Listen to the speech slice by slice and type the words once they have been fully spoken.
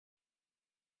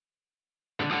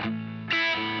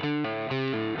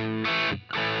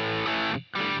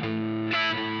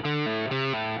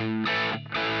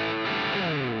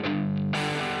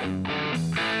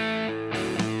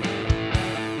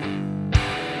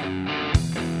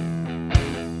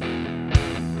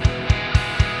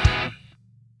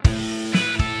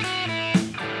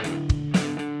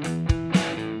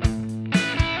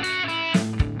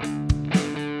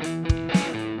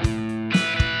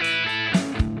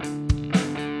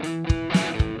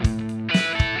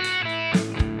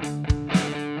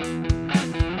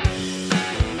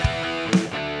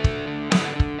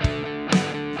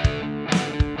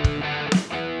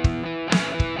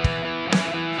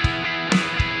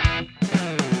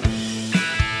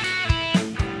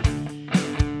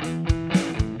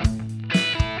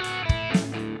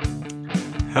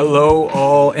Hello,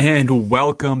 all, and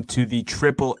welcome to the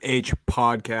Triple H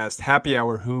podcast, Happy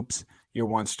Hour Hoops, your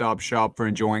one-stop shop for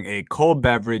enjoying a cold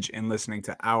beverage and listening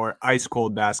to our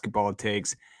ice-cold basketball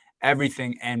takes,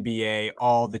 everything NBA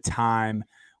all the time.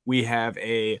 We have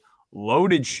a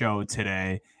loaded show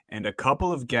today and a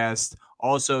couple of guests.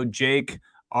 Also, Jake,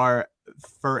 our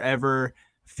forever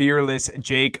fearless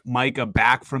Jake Micah,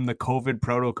 back from the COVID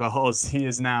protocols. He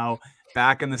is now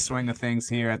back in the swing of things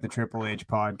here at the Triple H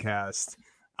podcast.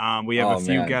 We have a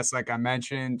few guests, like I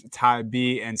mentioned, Ty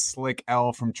B and Slick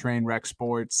L from Trainwreck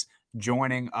Sports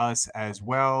joining us as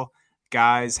well.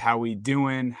 Guys, how we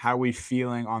doing? How we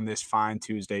feeling on this fine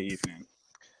Tuesday evening?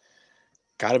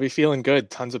 Got to be feeling good.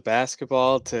 Tons of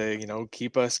basketball to,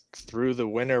 keep us through the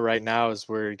winter right now as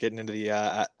we're getting into the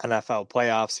NFL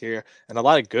playoffs here. And a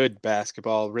lot of good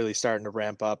basketball really starting to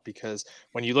ramp up because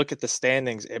when you look at the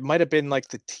standings, it might have been like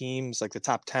the teams, like the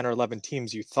top 10 or 11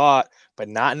 teams you thought, but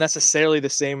not necessarily the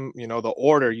same, the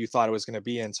order you thought it was going to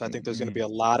be in. So I think there's going to be a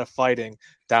lot of fighting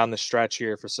down the stretch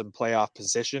here for some playoff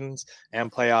positions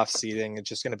and playoff seeding. It's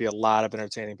just going to be a lot of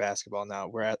entertaining basketball now.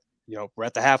 We're at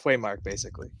the halfway mark,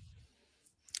 basically.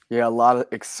 Yeah, a lot of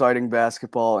exciting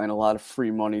basketball and a lot of free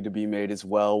money to be made as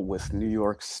well with New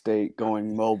York State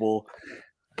going mobile.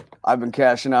 I've been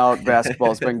cashing out.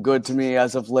 Basketball's been good to me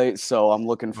as of late, so I'm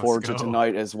looking forward to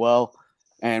tonight as well.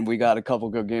 And we got a couple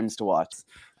good games to watch.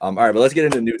 All right, but let's get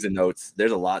into news and notes.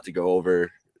 There's a lot to go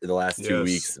over in the last 2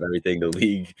 weeks of everything. The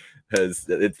league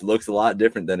it looks a lot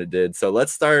different than it did. So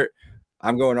let's start.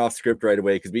 I'm going off script right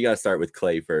away because we got to start with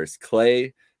Klay first.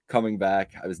 Klay coming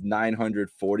back. I was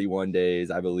 941 days,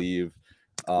 I believe,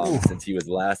 since he was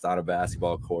last on a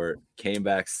basketball court. Came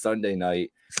back Sunday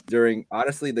night during,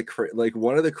 honestly,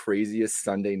 one of the craziest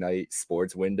Sunday night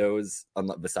sports windows,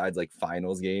 besides like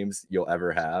finals games you'll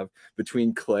ever have.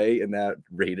 Between Klay and that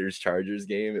Raiders-Chargers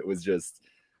game, it was just,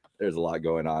 there's a lot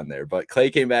going on there. But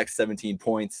Klay came back 17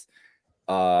 points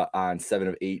on 7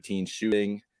 of 18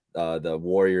 shooting. The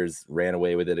Warriors ran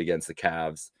away with it against the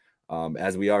Cavs.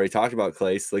 As we already talked about,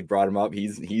 Klay, Slick brought him up.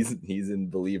 He's a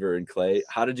believer in Klay.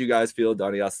 How did you guys feel,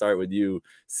 Donnie? I'll start with you,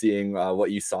 seeing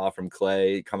what you saw from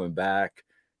Klay coming back.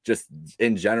 Just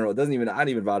in general, I don't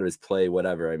even bother his play,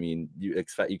 whatever. I mean, you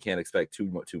can't expect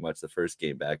too much the first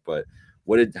game back. But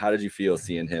how did you feel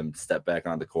seeing him step back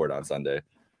on the court on Sunday?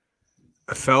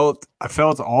 I felt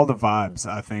all the vibes.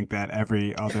 I think that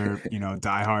every other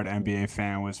diehard NBA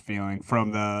fan was feeling,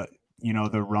 from the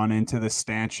run into the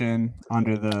stanchion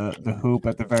under the hoop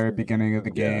at the very beginning of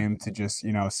the game to just,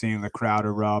 seeing the crowd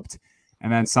erupt.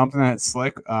 And then something that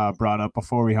Slick brought up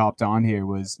before we hopped on here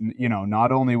was,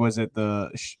 not only was it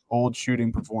the old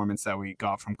shooting performance that we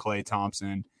got from Klay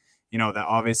Thompson, that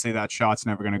obviously that shot's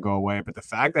never going to go away, but the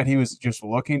fact that he was just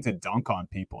looking to dunk on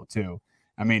people too.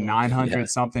 I mean, 900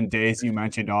 something days you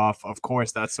mentioned off. Of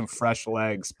course, that's some fresh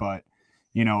legs, but,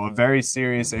 a very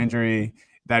serious injury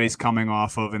that he's coming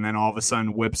off of, and then all of a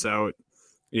sudden whips out,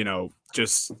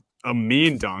 just a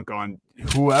mean dunk on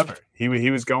whoever he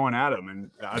was going at him.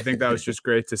 And I think that was just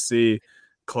great to see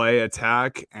Klay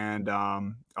attack. And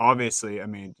obviously, I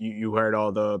mean, you heard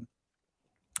all the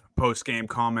post-game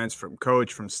comments from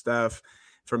Coach, from Steph,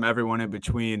 from everyone in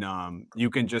between. You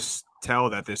can just tell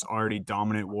that this already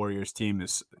dominant Warriors team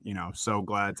is, so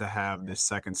glad to have this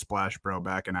second Splash Bro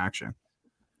back in action.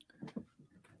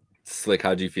 Slick,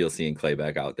 how'd you feel seeing Klay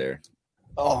back out there?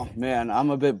 Oh, man, I'm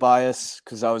a bit biased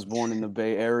because I was born in the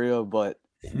Bay Area, but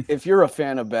if you're a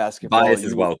fan of basketball, bias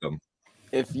is welcome.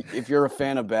 If you're a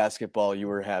fan of basketball, you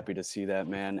were happy to see that,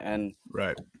 man. And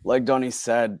right, like Donnie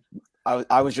said,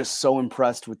 I was just so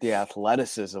impressed with the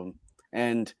athleticism.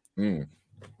 And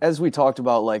as we talked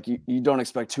about, like you don't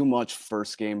expect too much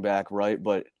first game back, right?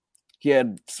 But he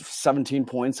had 17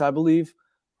 points, I believe.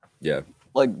 Yeah.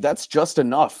 Like, that's just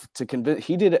enough to convince.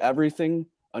 He did everything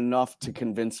enough to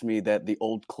convince me that the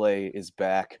old Klay is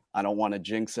back. I don't want to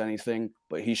jinx anything,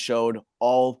 but he showed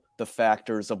all the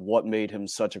factors of what made him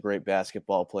such a great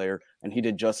basketball player, and he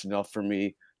did just enough for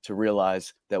me to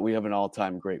realize that we have an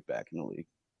all-time great back in the league.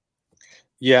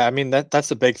 Yeah, I mean, that's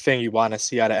the big thing you want to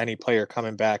see out of any player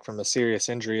coming back from a serious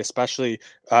injury, especially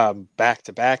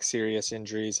back-to-back serious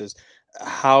injuries, is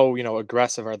how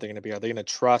aggressive are they going to be? Are they going to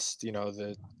trust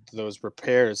those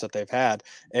repairs that they've had?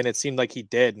 And it seemed like he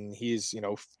did, and he's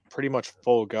pretty much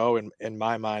full go in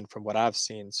my mind from what I've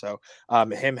seen. So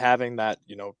him having that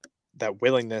that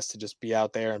willingness to just be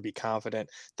out there and be confident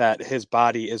that his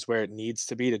body is where it needs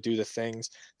to be to do the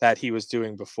things that he was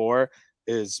doing before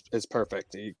is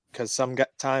perfect, because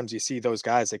times you see those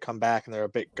guys, they come back and they're a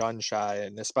bit gun shy,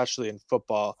 and especially in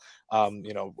football,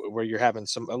 where you're having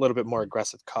a little bit more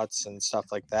aggressive cuts and stuff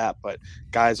like that, but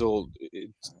guys will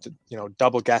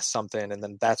double guess something, and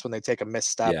then that's when they take a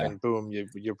misstep Yeah. and boom,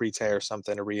 you re-tear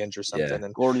something or re-injure something.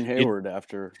 And Gordon Hayward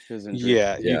after his injury.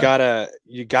 yeah,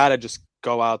 you gotta just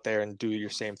go out there and do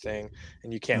your same thing,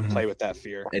 and you can't play with that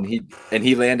fear. And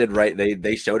he landed right.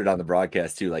 They showed it on the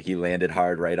broadcast too. Like he landed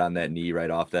hard right on that knee, right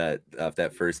off that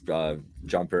first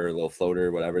jumper, little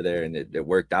floater, whatever there, and it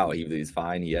worked out. He's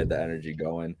fine. He had the energy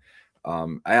going.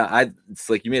 It's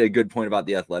like you made a good point about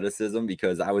the athleticism,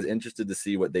 because I was interested to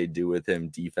see what they do with him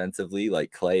defensively.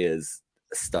 Like Clay is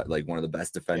like one of the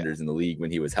best defenders in the league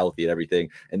when he was healthy and everything,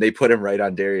 and they put him right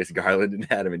on Darius Garland and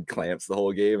had him in clamps the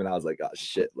whole game, and I was like, oh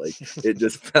shit, like it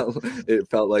just felt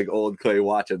like old Clay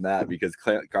watching that, because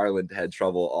Garland had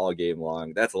trouble all game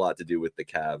long. That's a lot to do with the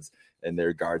Cavs and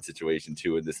their guard situation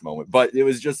too in this moment, but it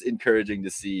was just encouraging to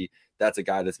see that's a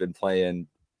guy that's been playing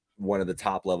one of the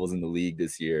top levels in the league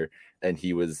this year, and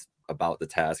he was about the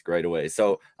task right away.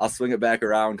 So I'll swing it back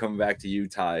around, coming back to you,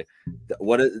 Ty.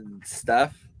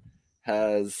 Steph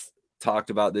has talked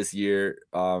about this year,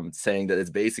 saying that it's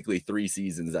basically 3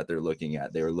 seasons that they're looking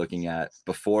at. They were looking at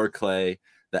before Clay,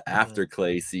 the after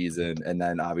Clay season, and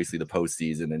then obviously the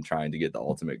postseason, and trying to get the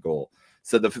ultimate goal.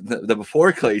 So the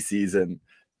before Clay season,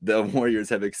 the Warriors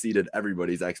have exceeded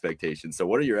everybody's expectations. So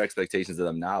what are your expectations of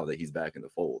them now that he's back in the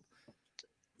fold?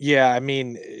 Yeah, I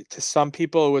mean, to some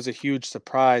people it was a huge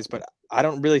surprise, but I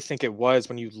don't really think it was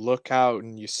when you look out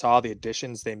and you saw the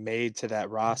additions they made to that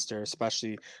roster,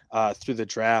 especially through the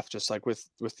draft. Just like with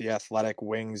the athletic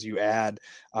wings you add,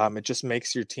 it just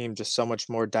makes your team just so much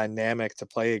more dynamic to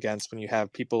play against when you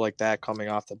have people like that coming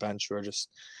off the bench who are just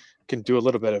can do a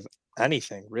little bit of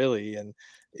anything really. And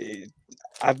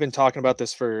I've been talking about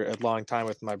this for a long time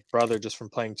with my brother, just from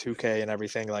playing 2K and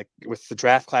everything. Like with the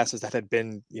draft classes that had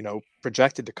been,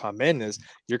 projected to come in, is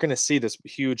you're going to see this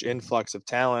huge influx of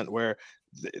talent where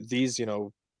these,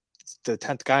 the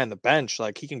 10th guy on the bench,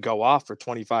 like he can go off for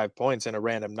 25 points in a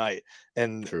random night.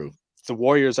 And True. The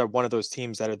Warriors are one of those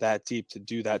teams that are that deep to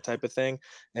do that type of thing.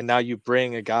 And now you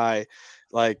bring a guy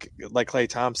like Klay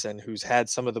Thompson, who's had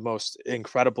some of the most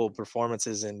incredible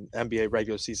performances in NBA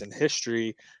regular season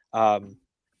history,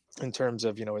 in terms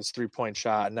of, his 3-point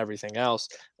shot and everything else.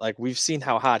 Like we've seen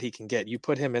how hot he can get. You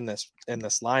put him in this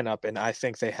lineup, and I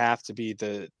think they have to be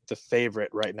the favorite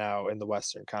right now in the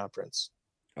Western Conference.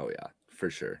 Oh yeah,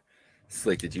 for sure.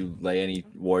 Slick, did you lay any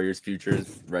Warriors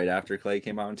futures right after Clay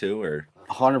came on too, or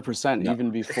 100%? No.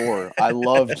 Even before.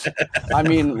 I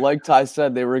mean, like Ty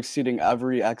said, they were exceeding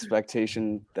every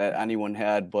expectation that anyone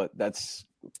had, but that's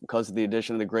because of the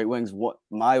addition of the great wings. What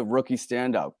my rookie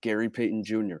standout, Gary Payton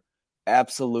Jr.,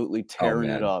 absolutely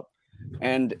tearing it up.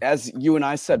 And as you and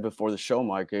I said before the show,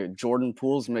 Mike, Jordan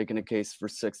Poole's making a case for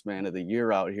 6th man of the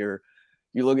year out here.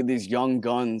 You look at these young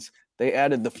guns. They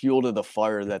added the fuel to the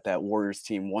fire that Warriors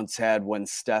team once had when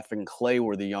Steph and Clay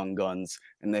were the young guns,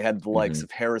 and they had the likes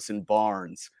of Harrison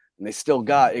Barnes, and they still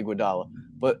got Iguodala.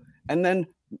 And then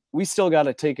we still got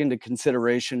to take into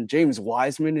consideration James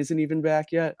Wiseman isn't even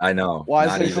back yet. I know.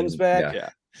 Wiseman comes back. Yeah.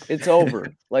 It's over.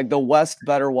 Like the West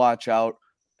better watch out.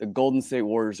 The Golden State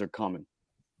Warriors are coming.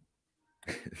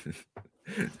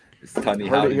 Tony,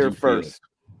 heard it here first.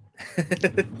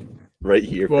 Right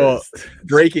here first.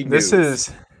 Breaking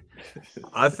news.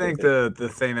 I think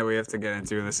the thing that we have to get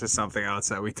into, and this is something else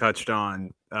that we touched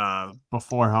on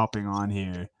before hopping on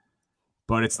here,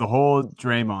 but it's the whole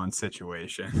Draymond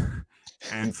situation.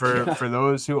 And for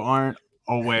those who aren't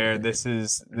aware, this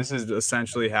is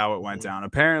essentially how it went down.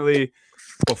 Apparently,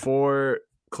 before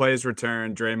Clay's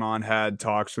return, Draymond had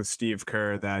talks with Steve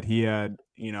Kerr that he had,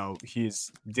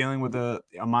 he's dealing with a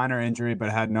minor injury, but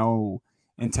had no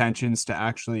intentions to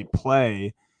actually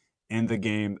play in the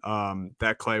game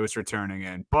that Clay was returning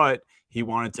in. But he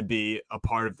wanted to be a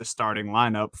part of the starting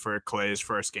lineup for Clay's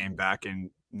first game back in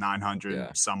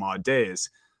 900 some odd days.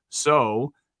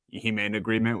 So he made an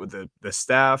agreement with the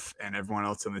staff and everyone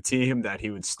else on the team that he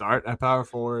would start at power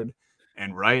forward.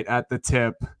 And right at the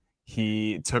tip,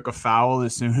 he took a foul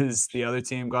as soon as the other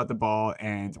team got the ball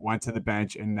and went to the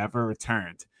bench and never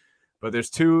returned. But there's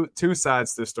two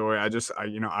sides to the story. I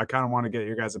kind of want to get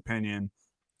your guys' opinion.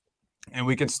 And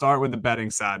we can start with the betting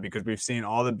side, because we've seen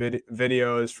all the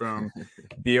videos from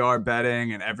BR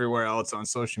betting and everywhere else on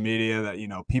social media that,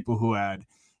 people who had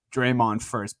Draymond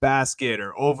first basket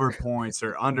or over points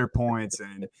or under points.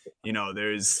 And,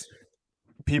 there's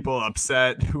people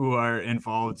upset who are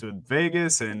involved with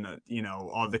Vegas and,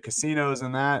 all the casinos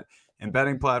and that and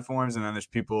betting platforms. And then there's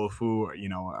people who,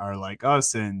 are like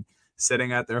us and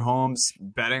sitting at their homes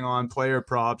betting on player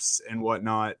props and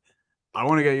whatnot. I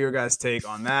want to get your guys' take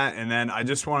on that. And then I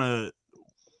just want to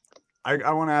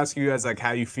I want to ask you guys, like,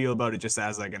 how you feel about it just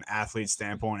as, like, an athlete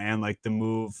standpoint and, like, the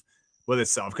move with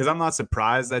itself, because I'm not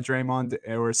surprised that Draymond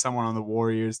or someone on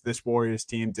this Warriors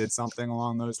team did something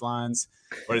along those lines,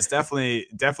 but it's definitely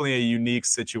a unique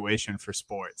situation for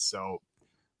sports. So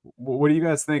what do you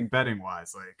guys think betting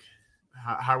wise? Like,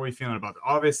 how are we feeling about it?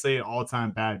 Obviously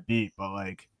all-time bad beat, but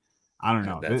like, I don't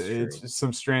know. It's just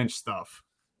some strange stuff.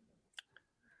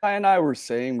 Ty and I were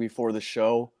saying before the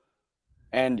show,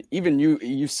 and even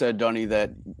you said, Dunny,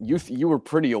 that you were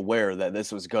pretty aware that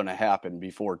this was going to happen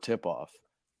before tip-off.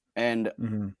 And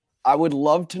I would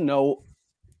love to know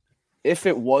if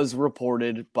it was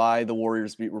reported by the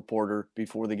Warriors beat reporter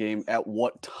before the game, at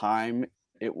what time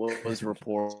it was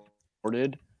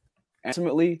reported.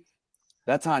 Ultimately,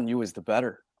 that's on you as the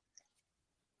bettor.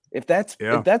 If that's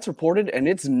reported and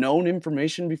it's known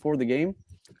information before the game,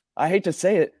 I hate to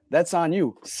say it, that's on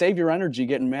you. Save your energy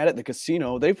getting mad at the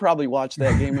casino. They probably watched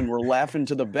that game and were laughing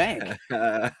to the bank.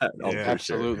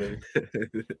 Absolutely.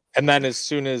 And then as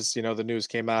soon as, the news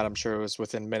came out, I'm sure it was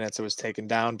within minutes it was taken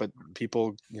down, but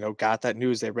people, got that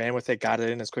news. They ran with it, got it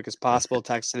in as quick as possible,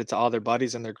 texted it to all their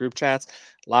buddies in their group chats,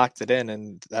 locked it in,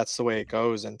 and that's the way it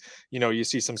goes. And, you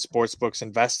see some sports books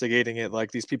investigating it.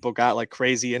 Like these people got like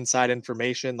crazy inside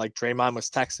information. Like Draymond was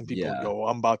texting people, yo,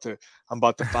 I'm about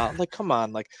to foul. Like, come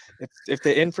on. Like if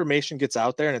the information gets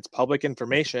out there and it's public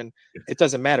information, it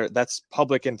doesn't matter. That's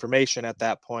public information at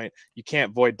that point. You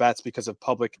can't void bets because of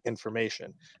public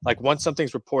information. Like once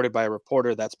something's reported by a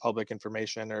reporter, that's public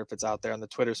information, or if it's out there on the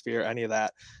Twitter sphere, any of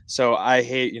that. So I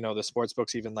hate, the sports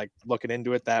books even like looking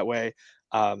into it that way.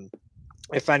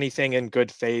 If anything, in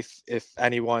good faith, if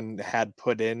anyone had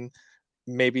put in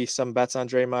maybe some bets on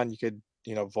Draymond, you could,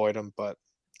 void them, but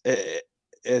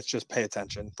it's just pay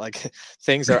attention. Like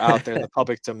things are out there in the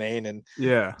public domain, and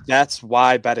that's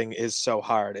why betting is so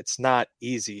hard. It's not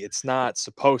easy. It's not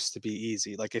supposed to be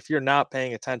easy. Like if you're not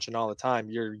paying attention all the time,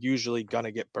 you're usually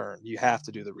gonna get burned. You have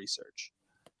to do the research.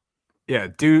 Yeah,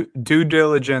 due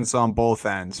diligence on both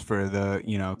ends for the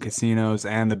casinos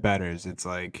and the bettors. It's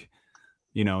like,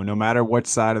 no matter what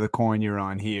side of the coin you're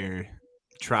on here,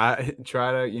 try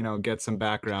to get some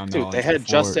background knowledge. Dude, they had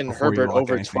Justin Herbert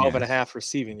over 12.5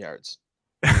 receiving yards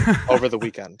over the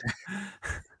weekend.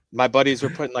 My buddies were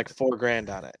putting like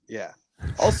 $4,000 on it. Yeah.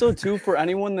 Also, too, for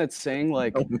anyone that's saying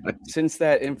like, since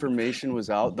that information was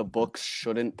out, the books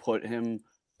shouldn't put him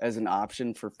as an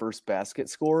option for first basket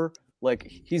scorer. Like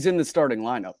he's in the starting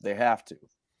lineup. They have to.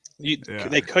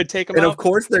 They could take him and out. Of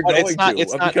course they're going to.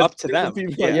 It's not up to them.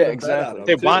 Yeah, exactly.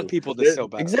 They want people to still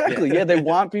bet. Exactly. Yeah, they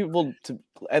want people to.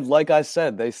 And like I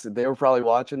said, they were probably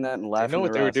watching that and laughing. I know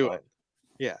what they were doing.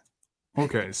 Yeah.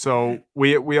 Okay, so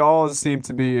we all seem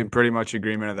to be in pretty much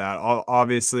agreement of that.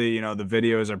 Obviously, the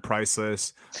videos are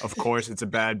priceless. Of course, it's a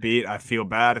bad beat. I feel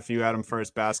bad if you had him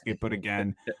first basket, but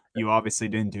again, you obviously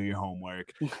didn't do your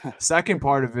homework. Second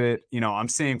part of it, I'm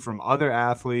seeing from other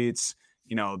athletes,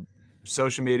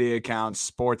 social media accounts,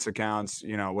 sports accounts,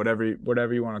 whatever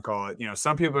you want to call it.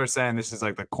 Some people are saying this is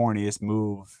like the corniest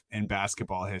move in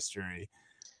basketball history.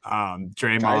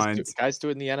 Draymond, guys do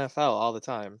it in the NFL all the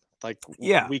time. Like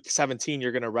week 17,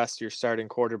 you're going to rest your starting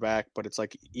quarterback, but it's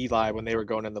like Eli when they were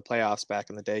going in the playoffs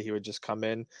back in the day, he would just come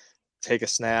in, take a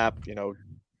snap,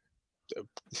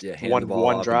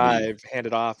 one drive, hand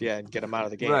it off, and get him out of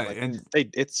the game. Right, like, and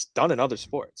it's done in other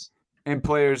sports. And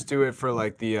players do it for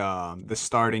like the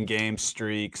starting game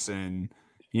streaks and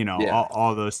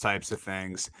all those types of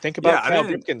things. Think about Cal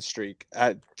Ripken's streak.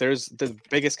 There's the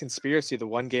biggest conspiracy. The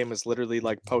one game was literally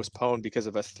like postponed because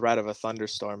of a threat of a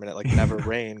thunderstorm, and it like never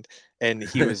rained, and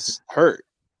he was hurt.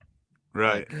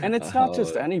 Right. And it's not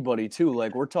just anybody too.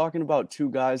 Like we're talking about two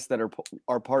guys that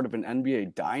are part of an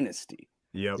NBA dynasty.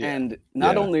 Yep. And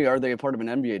not only are they a part of an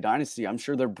NBA dynasty, I'm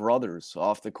sure they're brothers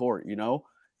off the court,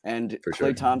 And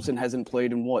Klay Thompson hasn't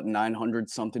played in 900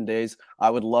 something days. I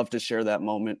would love to share that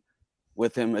moment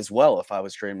with him as well if I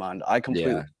was Draymond.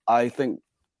 I think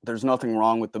there's nothing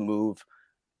wrong with the move.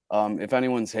 If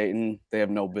anyone's hating, they have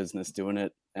no business doing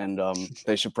it, and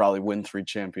they should probably win 3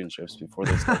 championships before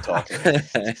they start talking. To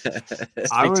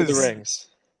the rings.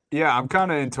 Yeah, I'm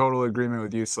kind of in total agreement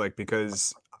with you, Slick,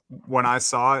 because when I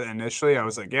saw it initially, I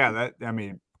was like,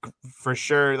 for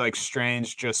sure, like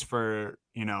strange just for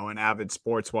an avid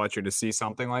sports watcher to see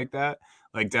something like that.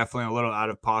 Like definitely a little out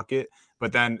of pocket.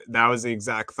 But then that was the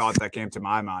exact thought that came to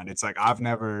my mind. It's like, I've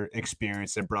never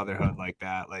experienced a brotherhood like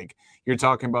that. Like you're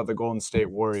talking about the Golden State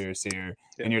Warriors here,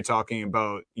 and you're talking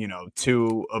about,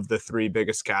 2 of the 3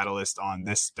 biggest catalysts on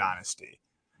this dynasty.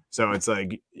 So it's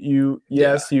like you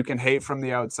can hate from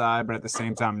the outside, but at the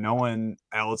same time, no one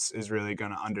else is really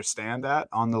going to understand that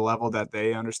on the level that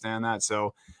they understand that.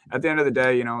 So at the end of the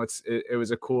day, it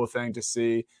was a cool thing to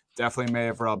see. Definitely may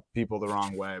have rubbed people the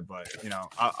wrong way, but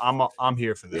I'm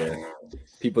here for that. Yeah.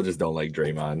 People just don't like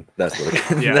Draymond. That's what.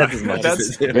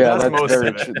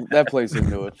 That plays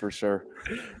into it for sure.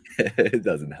 It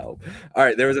doesn't help. All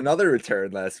right, there was another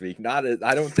return last week. I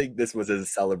don't think this was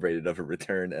as celebrated of a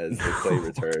return as the Clay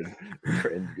return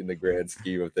in the grand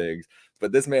scheme of things.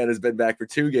 But this man has been back for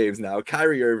 2 games now.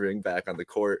 Kyrie Irving back on the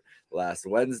court last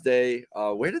Wednesday.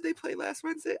 Where did they play last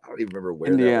Wednesday? I don't even remember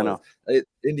where. Indiana. That was.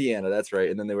 Indiana, that's right.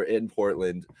 And then they were in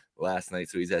Portland last night.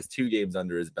 So he has 2 games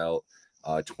under his belt,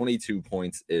 22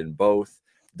 points in both.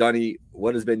 Dunny,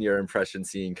 what has been your impression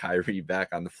seeing Kyrie back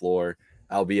on the floor,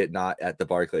 albeit not at the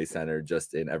Barclays Center,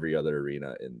 just in every other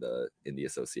arena in the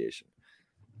association?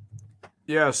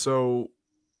 Yeah, so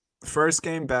first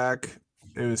game back,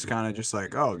 it was kind of just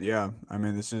like, oh, yeah. I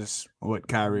mean, this is what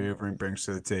Kyrie Irving brings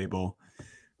to the table.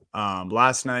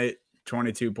 Last night,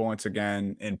 22 points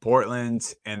again in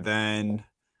Portland. And then,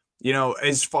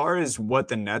 as far as what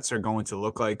the Nets are going to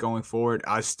look like going forward,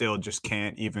 I still just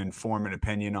can't even form an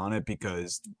opinion on it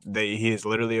because he is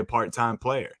literally a part-time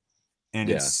player. And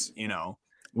it's,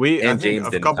 James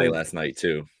didn't play last night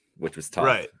too, which was tough.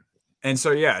 Right. And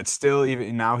so, yeah, it's still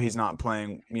even now he's not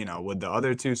playing, with the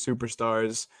other 2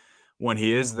 superstars when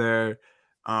he is there.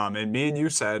 And me and you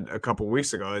said a couple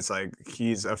weeks ago, it's like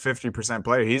he's a 50%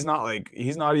 player. He's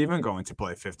not even going to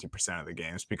play 50% of the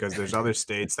games because there's other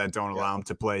states that don't allow him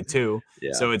to play too.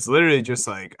 Yeah. So it's literally just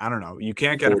like, I don't know. You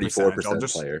can't get a percentage. I'll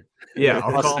just player. Yeah,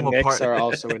 I'll call him a Knicks are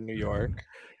also in New York.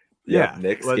 Yeah,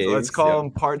 let's call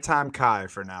him part-time Kai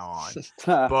for now on.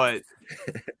 But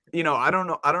I don't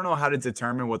know how to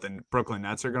determine what the Brooklyn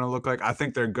Nets are going to look like. I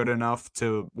think they're good enough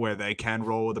to where they can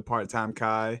roll with a part-time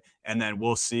Kai, and then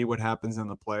we'll see what happens in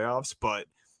the playoffs. But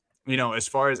as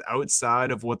far as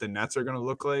outside of what the Nets are going to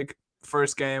look like,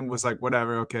 first game was like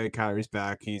whatever. Okay, Kyrie's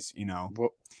back. He's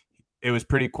it was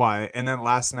pretty quiet. And then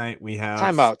last night we have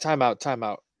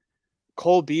timeout.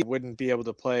 Cole Beasley wouldn't be able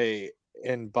to play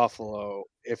in Buffalo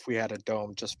if we had a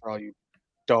dome, just for all you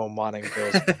dome wanting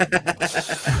Bills.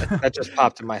 That just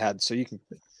popped in my head. So you can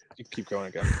keep going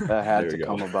again. That had to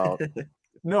come about.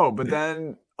 No, but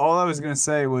then all I was going to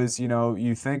say was,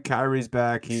 you think Kyrie's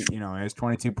back. He has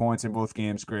 22 points in both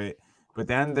games. Great. But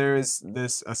then there's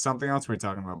this something else we were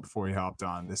talking about before he hopped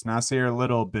on. This Nasir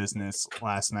Little business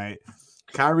last night.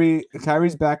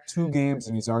 Kyrie's back 2 games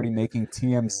and he's already making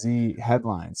TMZ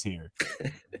headlines here.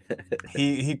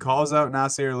 He calls out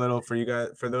Nasir Little for you guys.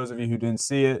 For those of you who didn't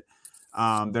see it,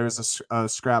 there was a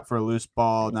scrap for a loose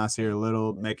ball. Nasir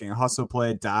Little making a hustle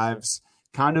play, dives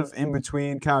kind of in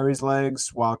between Kyrie's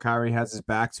legs while Kyrie has his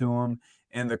back to him.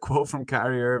 And the quote from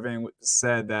Kyrie Irving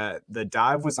said that the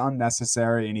dive was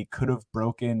unnecessary and he could have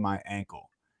broken my ankle.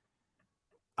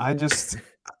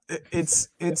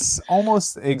 It's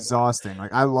almost exhausting.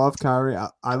 Like, I love Kyrie.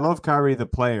 I love Kyrie the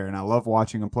player, and I love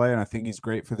watching him play, and I think he's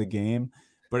great for the game.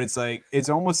 But it's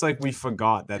almost like we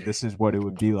forgot that this is what it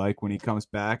would be like when he comes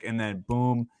back, and then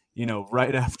boom,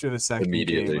 right after the second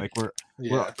game, like we're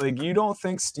like, you don't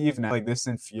think Steve Nash, like, this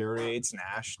infuriates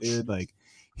Nash, dude? Like,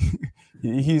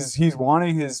 he's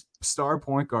wanting his star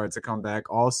point guard to come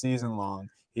back all season long.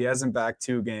 He hasn't back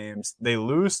 2 games. They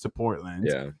lose to Portland.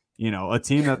 Yeah. A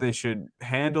team that they should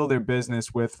handle their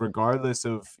business with regardless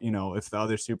of, if the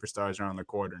other superstars are on the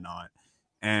court or not.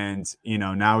 And,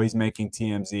 now he's making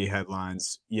TMZ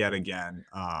headlines yet again,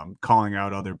 calling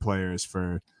out other players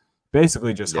for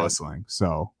basically just hustling.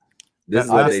 So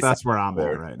that's where I'm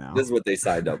at right now. This is what they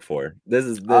signed up for.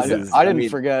 I didn't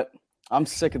forget. I'm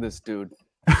sick of this dude.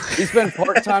 He's been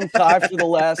part-time Kai for the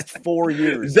last 4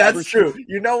 years. That's true.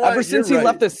 You know what? Ever since he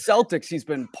left the Celtics, he's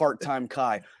been part-time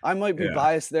Kai. I might be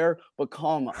biased there, but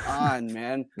come on,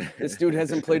 man. This dude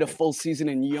hasn't played a full season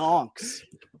in yonks.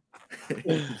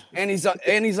 And he's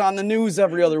on the news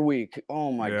every other week.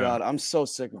 Oh my God, I'm so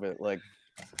sick of it. Like,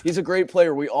 he's a great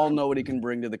player. We all know what he can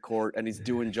bring to the court, and he's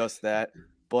doing just that.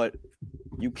 But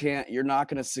you're not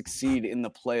going to succeed in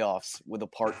the playoffs with a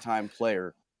part-time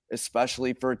player,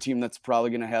 especially for a team that's probably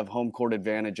going to have home court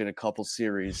advantage in a couple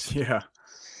series. Yeah,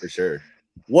 for sure.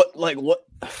 What?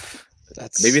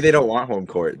 Maybe they don't want home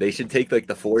court. They should take like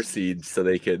the 4 seed so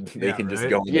they can just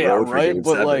go on the road for game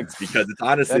 7, because it's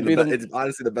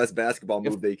honestly the best basketball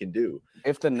move they can do.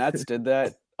 If the Nets did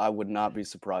that, I would not be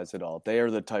surprised at all. They are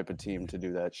the type of team to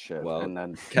do that shit. Well, and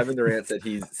then Kevin Durant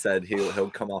said he'll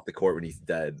come off the court when he's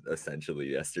dead, essentially,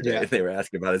 yesterday. Yeah. They were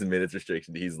asking about his minutes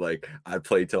restriction. He's like, I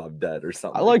play till I'm dead or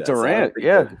something. I like Durant.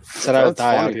 So said I would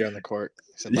die out here on the court.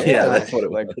 That's what it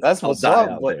was. Like, that's what's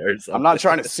up. I'm not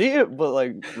trying to see it, but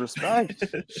like, respect.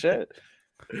 Shit.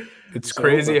 It's So,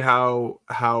 crazy but-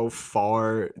 how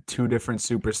far two different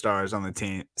superstars on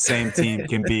the same team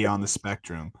can be on the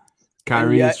spectrum.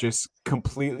 Kyrie yet- is just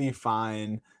completely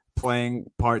fine playing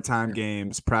part-time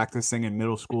games, practicing in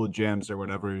middle school gyms or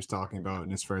whatever he was talking about in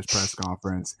his first press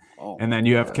conference. Oh, And then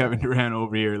you have God. Kevin Durant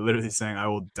over here literally saying, I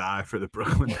will die for the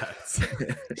Brooklyn Nets.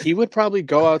 He would probably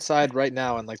go outside right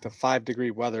now in like the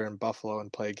 5-degree weather in Buffalo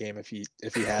and play a game if he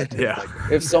had to. Yeah.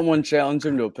 Like, If someone challenged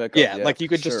him to a pickup, yeah, like you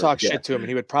could just sure. talk Yeah. shit to him and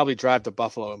he would probably drive to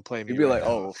Buffalo and play me. He'd be right like, now.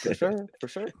 "Oh, for sure, for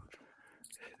sure."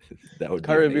 That would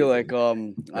Kyrie would be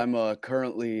amazing. like, "I'm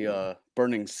currently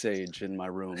burning sage in my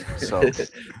room." So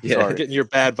yeah. sorry. Getting your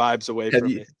bad vibes away Have from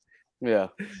you- me. yeah.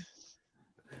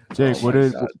 Jake, Oh my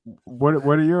God.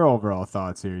 what are your overall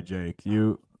thoughts here, Jake?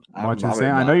 You much I'm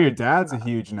insane. I know admi- your dad's a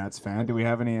huge Nets fan. Do we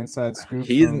have any inside scoop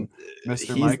He's from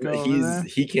Mr. Micah over there?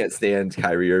 he can't stand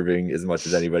Kyrie Irving as much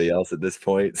as anybody else at this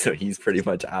point, so he's pretty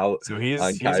much out. So he's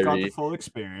on got the Kyrie. full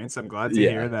experience. I'm glad to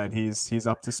Yeah. hear that he's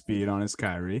up to speed on his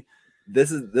Kyrie.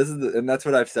 This is and that's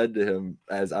what I've said to him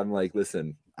as I'm like,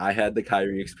 listen, I had the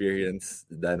Kyrie experience,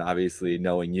 then obviously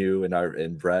knowing you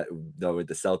and Brett, with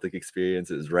the Celtic experience,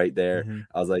 it was right there. Mhm.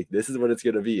 I was like, this is what it's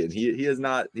gonna be, and he has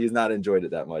not enjoyed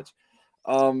it that much.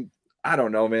 I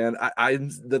don't know, man. I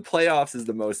the playoffs is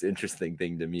the most interesting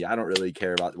thing to me. I don't really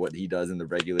care about what he does in the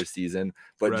regular season,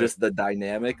 but Right. just the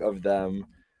dynamic of them,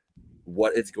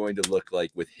 what it's going to look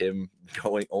like with him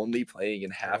only playing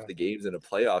in half the games in a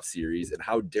playoff series, and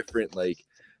how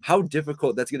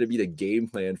difficult that's going to be to game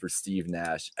plan for Steve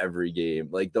Nash every game,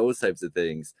 like those types of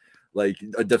things, like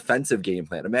a defensive game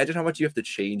plan. Imagine how much you have to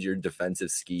change your defensive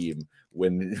scheme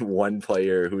when one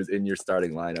player who's in your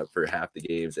starting lineup for half the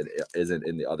games and isn't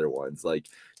in the other ones. Like,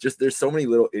 just there's so many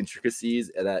little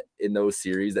intricacies that in those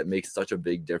series that makes such a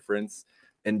big difference.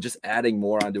 And just adding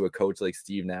more onto a coach like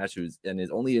Steve Nash, is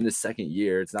only in his second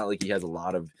year. It's not like he has a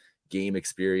lot of game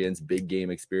experience, big game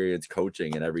experience,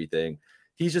 coaching and everything.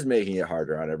 He's just making it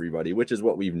harder on everybody, which is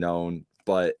what we've known.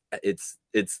 But it's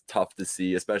tough to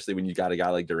see, especially when you got a guy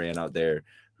like Durant out there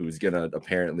who's gonna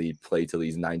apparently play till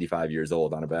he's 95 years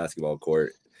old on a basketball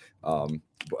court.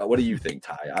 What do you think,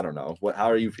 Ty? I don't know. How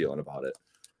are you feeling about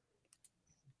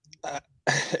it?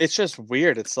 It's just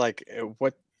weird. It's like,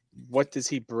 what does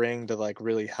he bring to like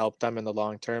really help them in the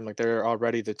long term? Like, they're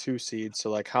already the 2 seed,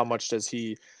 so like how much does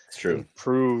he It's true.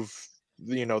 improve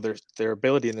their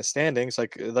ability in the standings?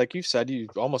 Like you said, you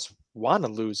almost want to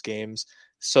lose games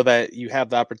so that you have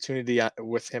the opportunity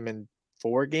with him in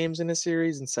 4 games in a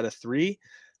series instead of 3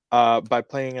 by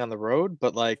playing on the road.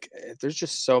 But like, there's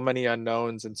just so many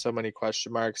unknowns and so many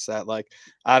question marks that like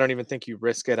I don't even think you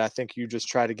risk it. I think you just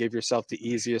try to give yourself the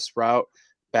easiest route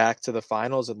back to the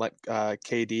finals and let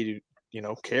KD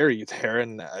carry you there.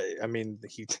 And I mean,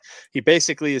 he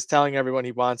basically is telling everyone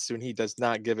he wants to, and he does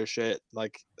not give a shit.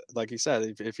 Like you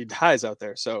said, if he dies out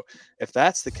there. So if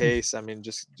that's the case, I mean,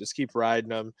 just keep riding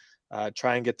him.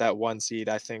 Try and get that 1 seed.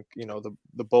 I think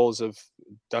the Bulls have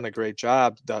done a great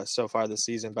job so far this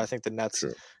season, but I think the Nets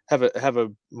True. have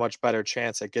a much better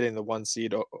chance at getting the 1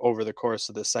 seed over the course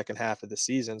of the second half of the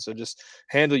season. So just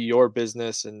handle your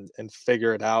business and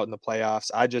figure it out in the playoffs.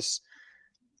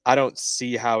 I don't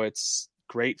see how it's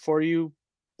great for you,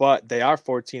 but they are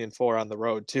 14-4 on the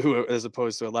road too, as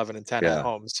opposed to 11-10 Yeah. at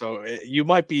home. So you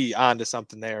might be onto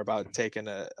something there about taking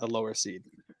a lower seed.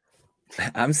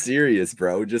 I'm serious,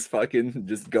 bro. Just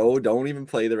go. Don't even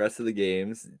play the rest of the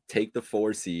games. Take the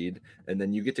 4 seed, and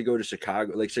then you get to go to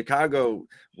Chicago. Like Chicago,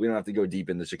 we don't have to go deep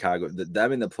into Chicago.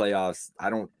 Them in the playoffs,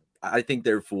 I think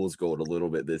they're fool's gold a little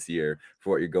bit this year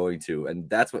for what you're going to. And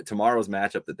that's what tomorrow's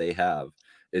matchup that they have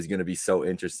is going to be so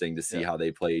interesting to see how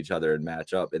they play each other and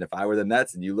match up. And if I were the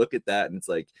Nets and you look at that and it's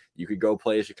like, you could go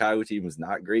play a Chicago team who's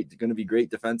not great, going to be great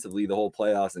defensively the whole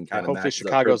playoffs and kind of hopefully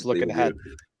Chicago's looking ahead.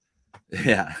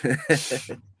 Yeah,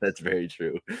 that's very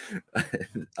true.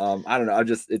 I don't know.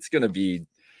 It's going to be,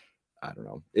 I don't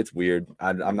know. It's weird.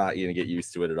 I'm not going to get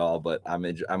used to it at all, but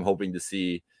I'm hoping to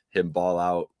see him ball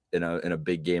out in a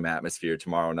big game atmosphere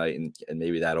tomorrow night, and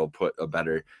maybe that'll put a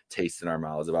better taste in our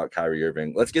mouths about Kyrie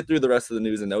Irving. Let's get through the rest of the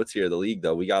news and notes here of the league,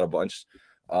 though. We got a bunch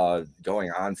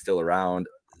going on still around.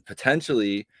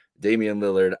 Potentially Damian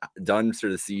Lillard done for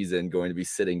the season, going to be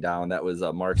sitting down. That was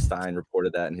Mark Stein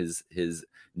reported that in his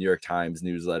New York Times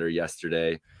newsletter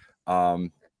yesterday.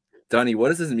 Dunny, what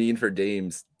does this mean for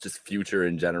Dame's just future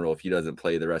in general if he doesn't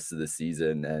play the rest of the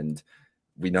season? And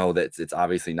we know that it's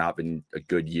obviously not been a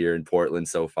good year in Portland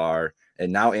so far.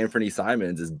 And now Anthony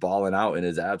Simons is balling out in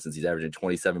his absence. He's averaging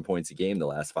 27 points a game the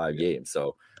last 5 games.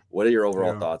 So what are your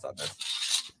overall thoughts on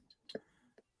this?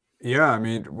 Yeah, I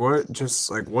mean, what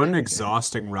an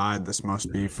exhausting ride this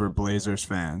must be for Blazers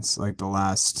fans. Like the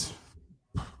last,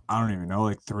 I don't even know,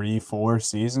 like 3-4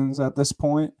 seasons at this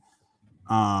point.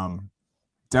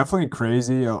 Definitely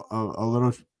crazy, a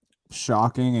little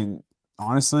shocking, and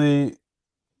honestly,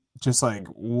 just like,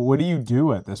 what do you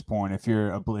do at this point if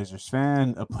you're a Blazers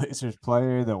fan, a Blazers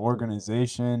player, the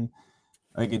organization?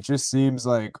 Like, it just seems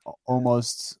like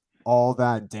almost all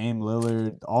the Dame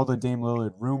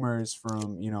Lillard rumors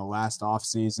from, last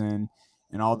offseason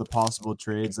and all the possible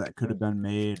trades that could have been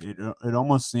made. It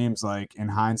almost seems like, in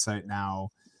hindsight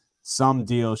now, some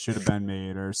deal should have been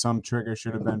made or some trigger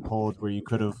should have been pulled where you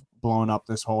could have blown up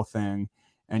this whole thing,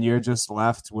 and you're just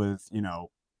left with,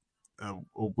 a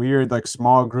weird, like,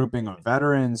 small grouping of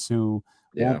veterans who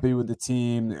won't be with the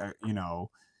team.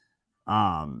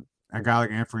 A guy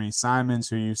like Anthony Simons,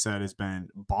 who you said has been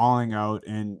balling out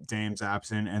in Dame's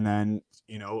absence, and then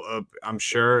I'm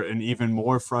sure an even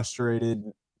more frustrated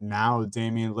now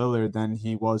Damian Lillard than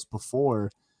he was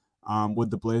before, with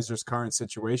the Blazers' current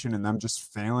situation and them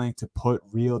just failing to put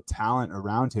real talent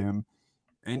around him.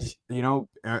 And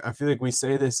I feel like we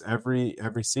say this every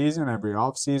season, every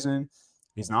offseason.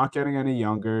 He's not getting any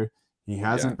younger. He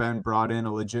hasn't been brought in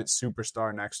a legit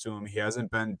superstar next to him. He hasn't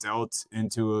been dealt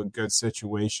into a good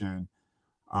situation.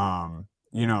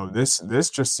 This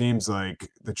just seems like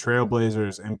the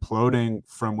Trailblazers imploding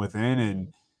from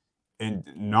within and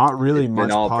not really much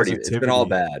positivity. It's been all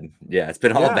bad. Yeah, it's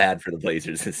been all bad for the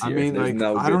Blazers this year. I mean,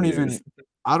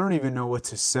 I don't even know what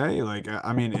to say. Like,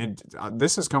 I mean,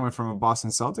 this is coming from a Boston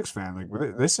Celtics fan.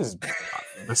 Like, this is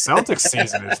the Celtics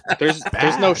season is there's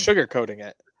no sugarcoating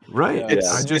it. Right.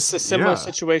 It's a similar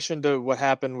situation to what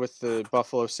happened with the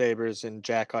Buffalo Sabres and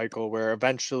Jack Eichel, where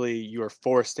eventually you are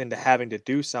forced into having to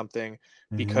do something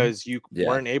because you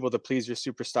weren't able to please your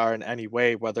superstar in any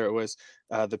way, whether it was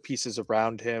the pieces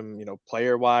around him,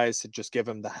 player wise, to just give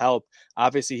him the help.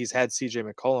 Obviously, he's had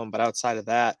CJ McCollum, but outside of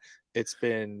that, it's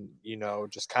been,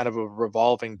 just kind of a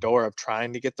revolving door of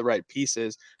trying to get the right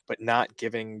pieces, but not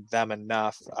giving them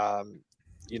enough.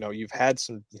 You've had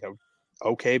some,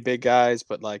 okay big guys,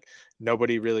 but like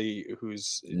nobody really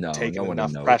who's taking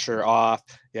enough pressure off.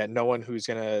 Yeah, no one who's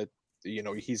gonna,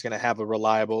 he's gonna have a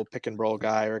reliable pick and roll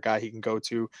guy or a guy he can go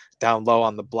to down low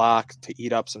on the block to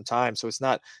eat up some time. So it's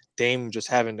not Dame just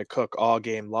having to cook all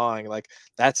game long. Like,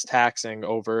 that's taxing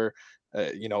over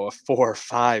a 4,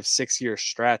 5, 6 year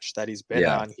stretch that he's been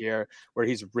on here, where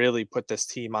he's really put this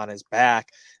team on his back.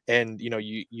 And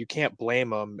you can't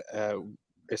blame him,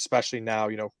 especially now,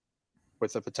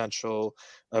 with the potential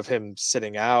of him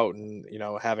sitting out and,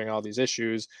 having all these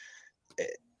issues.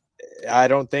 I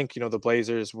don't think, the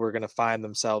Blazers were going to find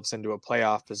themselves into a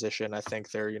playoff position. I think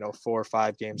they're, 4 or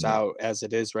 5 games out as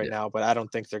it is right now, but I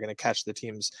don't think they're going to catch the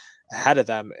teams ahead of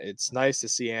them. It's nice to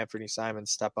see Anthony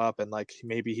Simons step up and, like,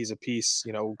 maybe he's a piece,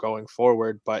 going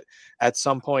forward, but at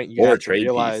some point you have to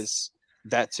realize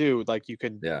that too, like, you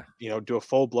could, do a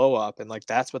full blow up, and like,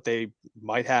 that's what they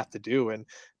might have to do. And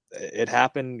it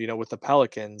happened, with the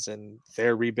Pelicans, and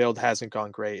their rebuild hasn't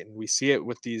gone great. And we see it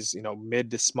with these,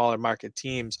 mid to smaller market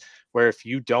teams, where if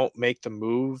you don't make the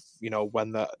move,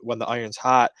 when the iron's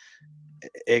hot,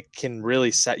 it can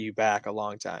really set you back a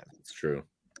long time. It's true.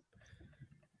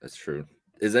 That's true.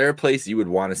 Is there a place you would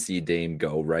want to see Dame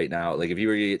go right now? Like, if you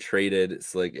were to get traded,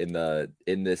 it's like in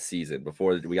this season,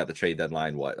 before we got the trade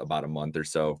deadline, about a month or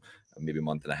so, maybe a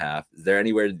month and a half. Is there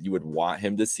anywhere you would want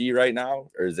him to see right now?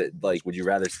 Or is it like, would you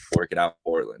rather work it out in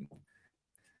Portland?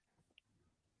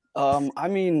 I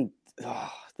mean,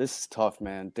 this is tough,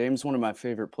 man. Dame's one of my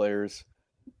favorite players.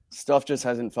 Stuff just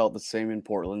hasn't felt the same in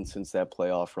Portland since that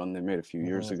playoff run they made a few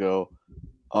years ago.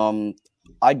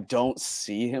 I don't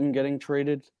see him getting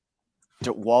traded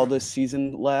while this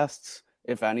season lasts.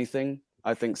 If anything,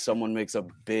 I think someone makes a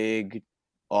big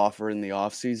offer in the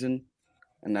offseason,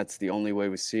 and that's the only way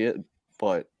we see it.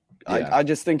 But I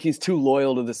just think he's too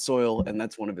loyal to the soil, and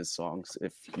that's one of his songs,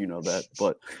 if you know that.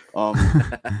 But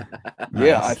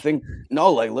I think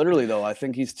literally though, I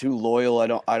think he's too loyal.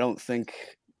 I don't think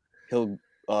he'll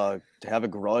have a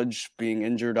grudge being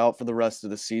injured out for the rest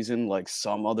of the season, like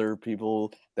some other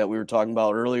people that we were talking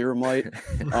about earlier might.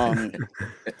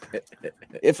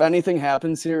 If anything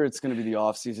happens here, it's going to be the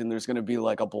offseason. There's going to be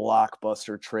like a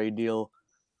blockbuster trade deal.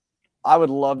 I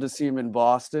would love to see him in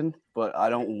Boston, but I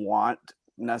don't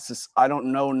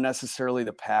know necessarily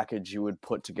the package you would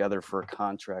put together for a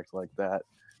contract like that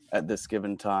at this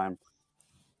given time.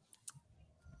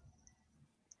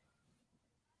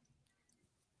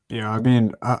 Yeah, I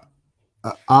mean,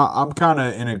 I'm kind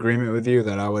of in agreement with you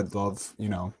that I would love,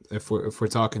 if we're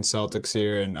talking Celtics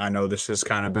here, and I know this has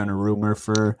kind of been a rumor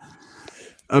for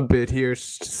a bit here,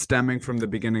 stemming from the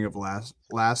beginning of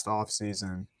last off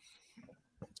season.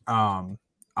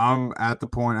 I'm at the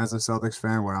point as a Celtics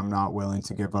fan where I'm not willing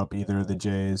to give up either of the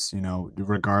Jays,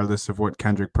 regardless of what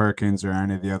Kendrick Perkins or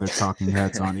any of the other talking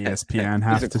heads on ESPN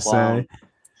have to say.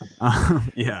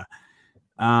 Yeah.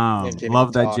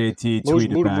 Love that JT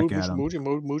tweeted back at him.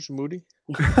 Moody.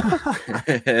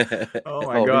 Oh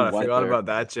my God, I forgot about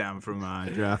that gem from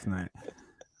draft night.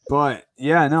 But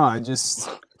yeah, no,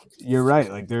 you're right.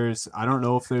 Like I don't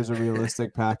know if there's a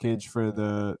realistic package for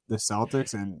the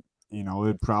Celtics, and it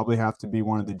would probably have to be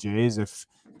one of the Jays if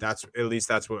that's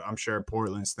what I'm sure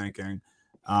Portland's thinking.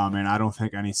 And I don't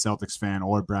think any Celtics fan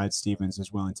or Brad Stevens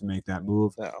is willing to make that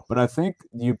move. No. But I think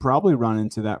you probably run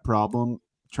into that problem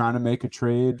trying to make a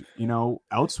trade,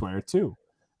 elsewhere too.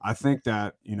 I think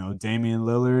that, Damian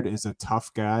Lillard is a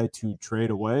tough guy to trade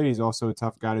away. He's also a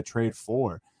tough guy to trade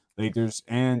for. Like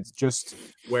and just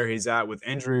where he's at with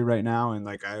injury right now, and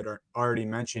like I had already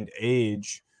mentioned,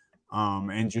 age,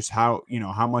 and just how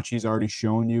much he's already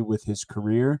shown you with his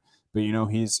career. But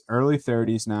he's early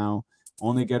 30s now,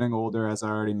 only getting older, as I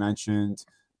already mentioned.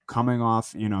 Coming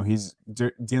off, he's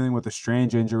dealing with a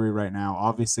strange injury right now.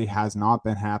 Obviously, has not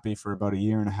been happy for about a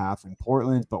year and a half in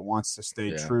Portland, but wants to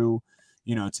stay true,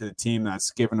 to the team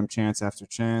that's given him chance after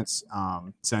chance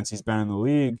since he's been in the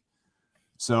league.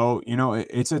 So,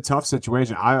 it's a tough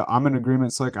situation. I'm in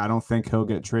agreement, Slick. I don't think he'll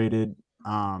get traded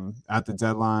at the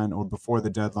deadline or before the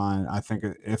deadline. I think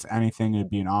if anything, it'd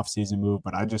be an off-season move.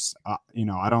 But I just, I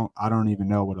don't even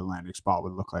know what a landing spot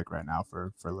would look like right now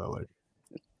for Lillard.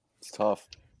 It's tough.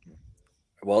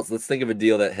 Well, let's think of a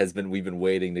deal that we've been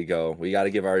waiting to go. We got to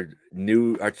give our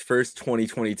first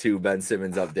 2022 Ben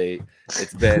Simmons update.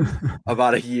 It's been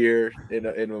about a year in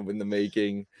the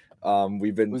making.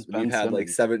 We've had like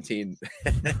 17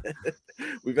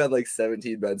 we've had like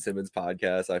 17 Ben Simmons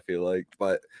podcasts, I feel like,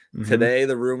 but today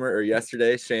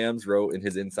yesterday Shams wrote in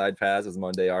his Inside Pass, his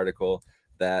Monday article,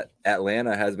 that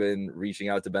Atlanta has been reaching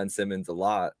out to Ben Simmons a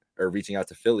lot, or reaching out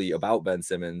to Philly about Ben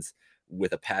Simmons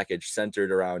with a package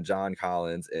centered around John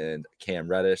Collins and Cam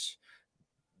Reddish.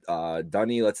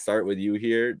 Dunny, let's start with you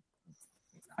here.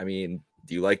 I mean,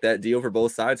 do you like that deal for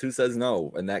both sides? Who says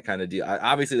no? And that kind of deal.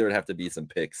 Obviously, there would have to be some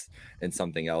picks and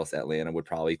something else. Atlanta would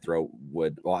probably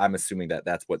well, I'm assuming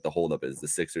that's what the holdup is. The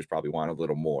Sixers probably want a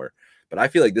little more. But I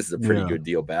feel like this is a pretty good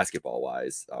deal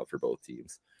basketball-wise for both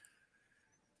teams.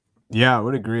 Yeah, I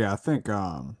would agree. I think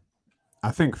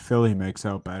Philly makes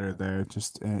out better there,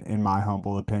 just in my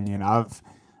humble opinion.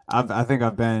 I think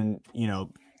I've been,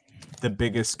 the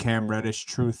biggest Cam Reddish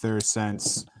truther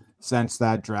since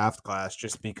that draft class,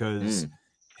 just because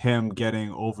him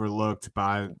getting overlooked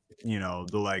by, the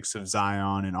likes of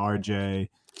Zion and RJ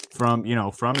from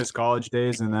his college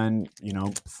days, and then,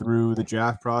 through the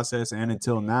draft process and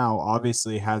until now,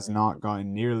 obviously has not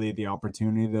gotten nearly the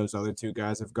opportunity those other two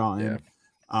guys have gotten. Yeah.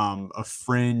 A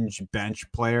fringe bench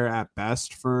player at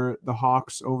best for the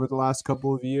Hawks over the last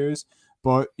couple of years.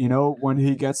 But, when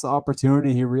he gets the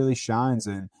opportunity, he really shines.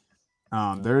 And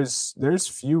there's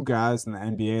few guys in the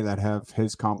NBA that have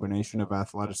his combination of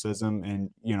athleticism and,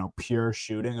 pure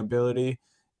shooting ability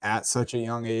at such a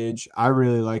young age. I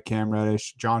really like Cam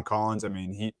Reddish. John Collins, I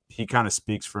mean, he kind of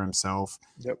speaks for himself.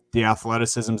 Yep. The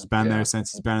athleticism's been there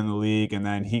since he's been in the league. And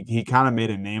then he kind of made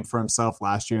a name for himself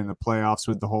last year in the playoffs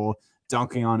with the whole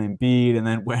dunking on Embiid, and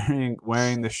then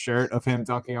wearing the shirt of him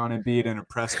dunking on Embiid in a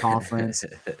press conference.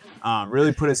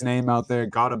 Really put his name out there,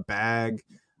 got a bag,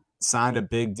 signed a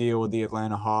big deal with the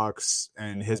Atlanta Hawks,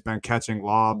 and has been catching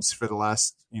lobs for the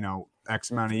last,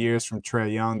 X amount of years from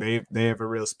Trae Young. They have a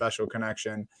real special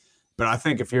connection. But I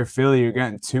think if you're Philly, you're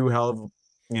getting two hell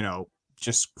of,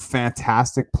 just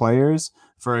fantastic players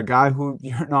for a guy who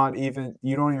you don't even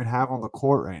have on the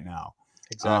court right now.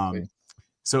 Exactly.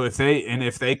 So if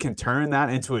they can turn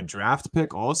that into a draft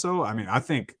pick also, I mean, I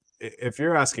think if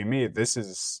you're asking me, this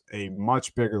is a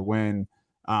much bigger win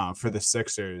for the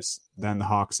Sixers than the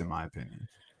Hawks, in my opinion.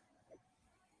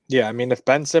 Yeah, I mean, if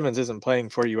Ben Simmons isn't playing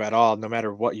for you at all, no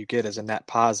matter what you get is a net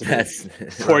positive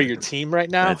for your team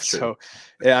right now. So,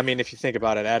 yeah, I mean, if you think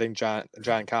about it, adding John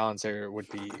Collins there would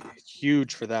be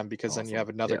huge for them, because then you have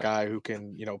another guy who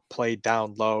can, play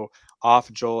down low off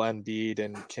Joel Embiid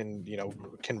and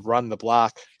can run the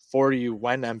block for you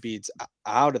when Embiid's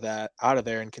out of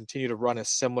there, and continue to run a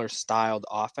similar styled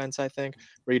offense, I think,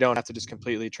 where you don't have to just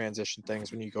completely transition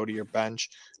things when you go to your bench.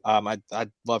 I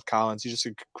love Collins. He's just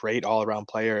a great all-around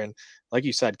player. And like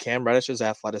you said, Cam Reddish's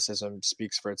athleticism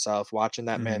speaks for itself. Watching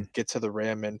that man get to the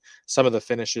rim and some of the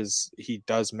finishes he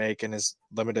does make in his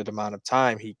limited amount of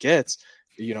time he gets,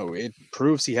 it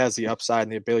proves he has the upside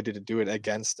and the ability to do it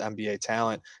against NBA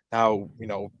talent. Now,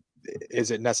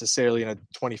 is it necessarily in a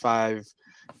 25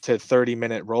 to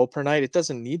 30-minute role per night. It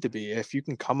doesn't need to be. If you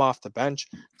can come off the bench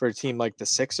for a team like the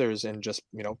Sixers and just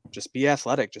be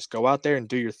athletic, just go out there and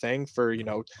do your thing for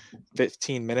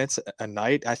 15 minutes a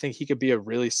night, I think he could be a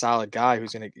really solid guy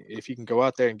who's going to, if you can go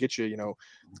out there and get you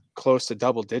close to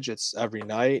double digits every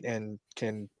night and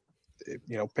can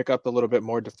pick up a little bit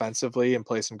more defensively and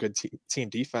play some good team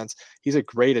defense, he's a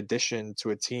great addition to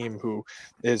a team who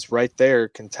is right there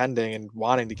contending and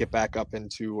wanting to get back up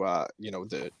into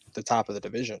the top of the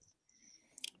division.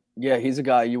 Yeah, he's a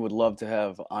guy you would love to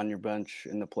have on your bench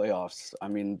in the playoffs. I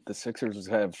mean, the Sixers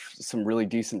have some really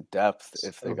decent depth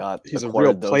if they got. He's a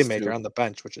real playmaker on the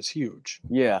bench, which is huge.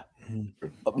 Yeah.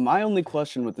 My only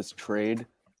question with this trade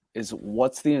is,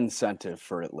 what's the incentive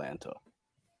for Atlanta?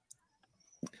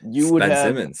 Ben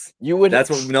Simmons. That's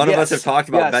what none of us have talked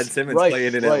about. Ben Simmons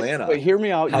playing in Atlanta. But hear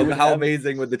me out. How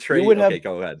amazing would the trade? Okay,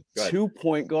 go ahead. 2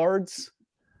 point guards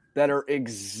that are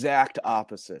exact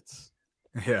opposites.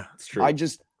 Yeah, it's true.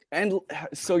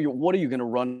 What are you going to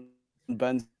run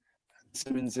Ben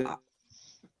Simmons in?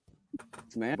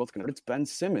 Man, it's Ben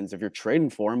Simmons if you're trading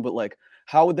for him. But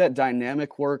how would that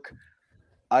dynamic work?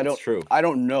 I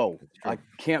don't know. I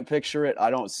can't picture it. I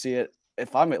don't see it.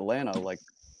 If I'm Atlanta,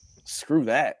 screw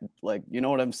that. You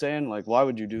know what I'm saying? Why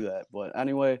would you do that? But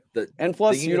anyway, and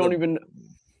plus you don't even,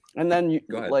 and then you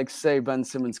say Ben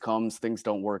Simmons comes, things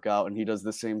don't work out, and he does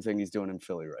the same thing he's doing in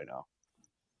Philly right now.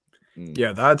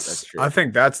 Yeah, that's true. I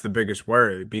think that's the biggest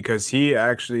worry, because he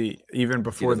actually, even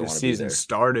before the season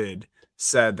started,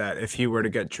 said that if he were to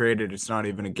get traded, it's not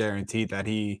even a guarantee that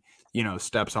he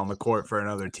steps on the court for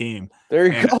another team. There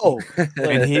you go.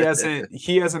 And he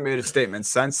hasn't made a statement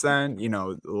since then,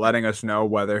 letting us know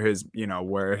whether his,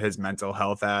 where his mental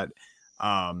health at,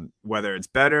 whether it's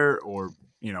better or,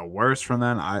 worse from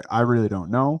then. I really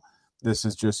don't know. This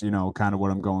is just, kind of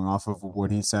what I'm going off of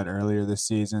what he said earlier this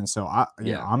season. So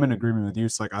I'm in agreement with you.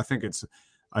 It's I think it's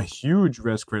a huge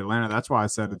risk for Atlanta. That's why I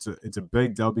said it's a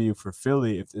big W for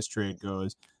Philly if this trade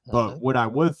goes. But what I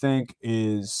would think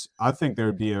is, I think there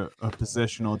would be a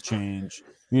positional change,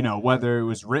 whether it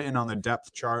was written on the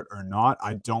depth chart or not.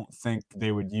 I don't think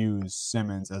they would use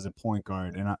Simmons as a point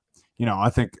guard. And I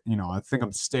think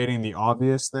I'm stating the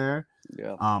obvious there.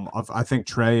 Yeah. I think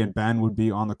Trey and Ben would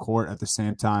be on the court at the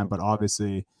same time, but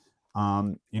obviously,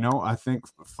 I think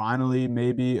finally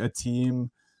maybe a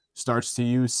team starts to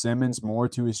use Simmons more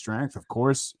to his strength. Of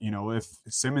course, if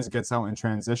Simmons gets out in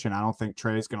transition, I don't think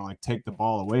Trey's going to take the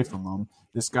ball away from him.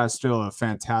 This guy's still a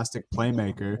fantastic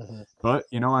playmaker. But,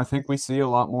 I think we see a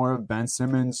lot more of Ben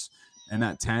Simmons in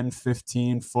that 10,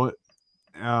 15 foot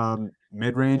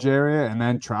mid-range area, and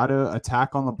then try to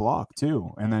attack on the block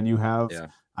too. And then you have,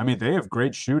 they have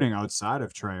great shooting outside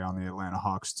of Trey on the Atlanta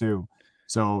Hawks too.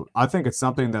 So I think it's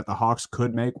something that the Hawks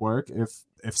could make work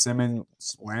if Simmons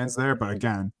lands there. But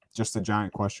again, just a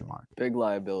giant question mark. Big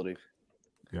liability.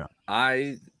 Yeah.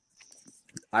 I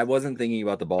wasn't thinking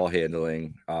about the ball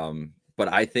handling,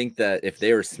 but I think that if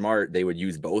they were smart, they would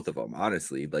use both of them,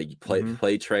 honestly.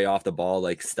 Play Trey off the ball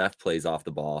like Steph plays off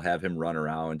the ball, have him run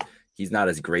around. He's not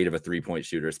as great of a three-point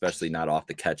shooter, especially not off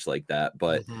the catch like that.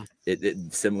 But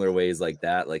it similar ways like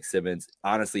that, like Simmons,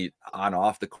 honestly, on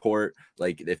off the court,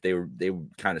 if they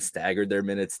kind of staggered their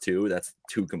minutes too, that's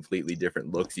two completely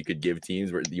different looks you could give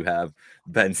teams, where you have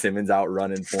Ben Simmons out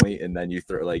running point, and then you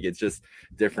throw it's just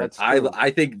different.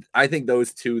 I think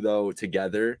those two though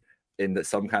together in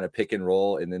some kind of pick and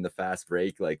roll and then the fast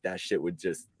break, that shit would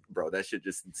just. Bro, that shit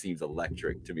just seems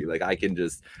electric to me.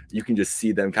 You can just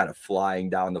see them kind of flying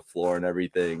down the floor and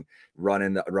everything,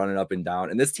 running up and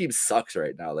down. And this team sucks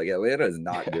right now. Atlanta is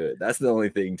not good. That's the only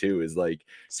thing too, is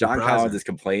John Collins is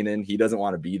complaining. He doesn't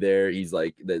want to be there. He's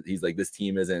like, this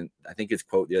team isn't, I think his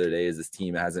quote the other day is, this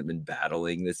team hasn't been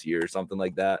battling this year or something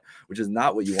like that, which is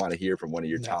not what you want to hear from one of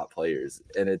your top players.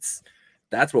 And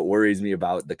that's what worries me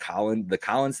about the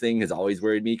Collins thing. Has always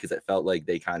worried me, because it felt like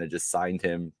they kind of just signed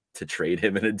him to trade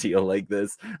him in a deal like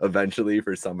this eventually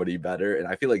for somebody better. And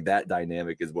I feel like that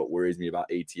dynamic is what worries me about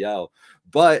ATL.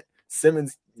 But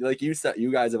Simmons, like you said,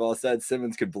 you guys have all said,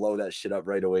 Simmons could blow that shit up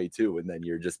right away too. And then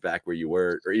you're just back where you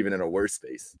were, or even in a worse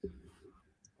space.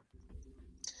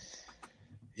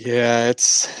 Yeah,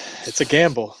 it's a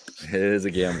gamble. It is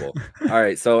a gamble. All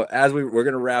right. So as we're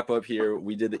going to wrap up here,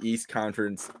 we did the East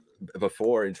Conference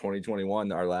before in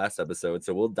 2021, our last episode.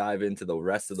 So we'll dive into the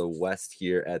rest of the West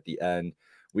here at the end.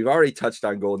 We've already touched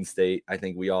on Golden State. I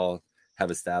think we all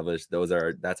have established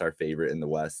that's our favorite in the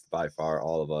West by far,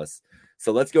 all of us.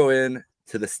 So let's go in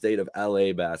to the state of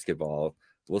LA basketball.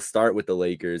 We'll start with the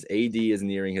Lakers. AD is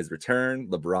nearing his return.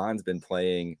 LeBron's been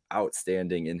playing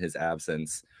outstanding in his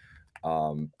absence.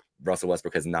 Russell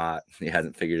Westbrook he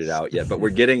hasn't figured it out yet. But we're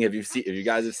getting, if you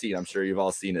guys have seen, I'm sure you've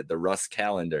all seen it, the Russ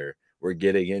calendar. We're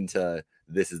getting into,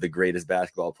 this is the greatest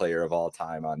basketball player of all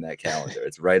time on that calendar.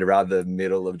 It's right around the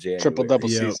middle of January. Triple-double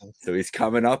season. So he's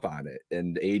coming up on it,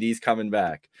 and AD's coming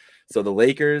back. So the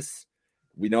Lakers,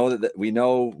 we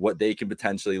know what they can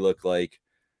potentially look like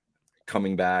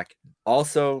coming back.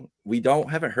 Also, we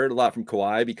haven't heard a lot from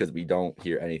Kawhi because we don't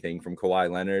hear anything from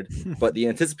Kawhi Leonard, but the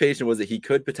anticipation was that he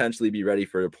could potentially be ready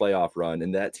for a playoff run,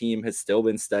 and that team has still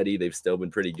been steady. They've still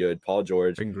been pretty good. Paul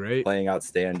George been great, playing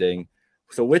outstanding.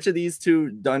 So which of these two,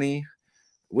 Dunny,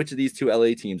 which of these two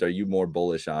LA teams are you more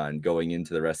bullish on going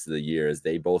into the rest of the year, as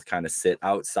they both kind of sit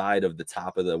outside of the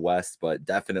top of the West, but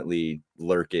definitely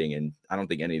lurking, and I don't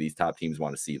think any of these top teams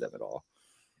want to see them at all.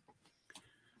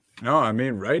 No, I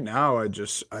mean, right now, I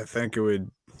think it would,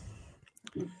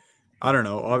 I don't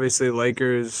know. Obviously,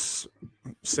 Lakers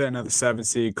sitting at the 7th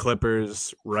seed,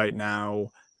 Clippers right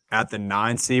now at the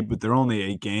 9th seed, but they're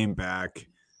only a game back.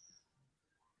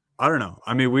 I don't know.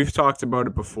 I mean, we've talked about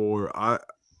it before.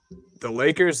 The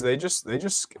Lakers, they just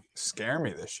scare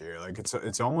me this year. Like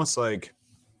it's almost like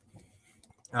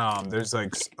there's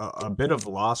like a bit of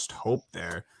lost hope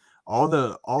there. All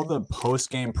the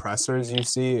post-game pressers you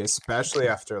see, especially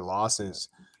after losses,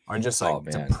 are just like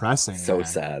depressing. So man.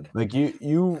 sad. Like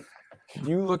you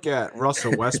look at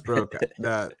Russell Westbrook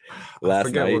that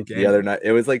last night, the other night,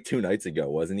 it was like 2 nights ago,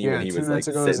 wasn't he? Yeah, when he 2 was nights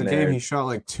like ago, sitting a game there. he shot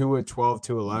like 2 at 12,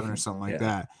 2 11 or something like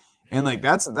that. And like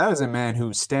that is a man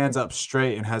who stands up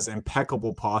straight and has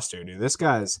impeccable posture, dude. This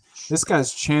guy's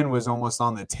chin was almost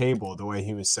on the table the way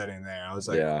he was sitting there. I was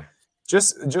like,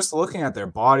 just looking at their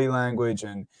body language,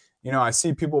 and I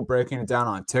see people breaking it down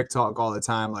on TikTok all the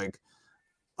time. Like,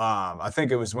 I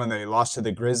think it was when they lost to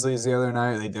the Grizzlies the other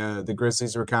night. The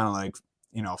Grizzlies were kind of like,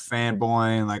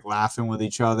 fanboying, like laughing with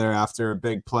each other after a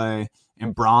big play.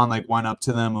 And Braun like went up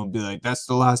to them and would be like, "That's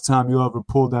the last time you ever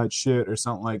pulled that shit," or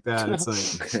something like that. It's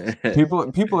like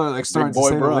people are like starting to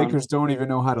say the Lakers don't even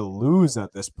know how to lose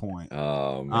at this point.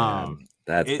 Oh man,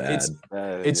 that's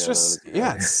bad. It's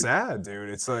it's sad, dude.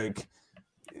 It's like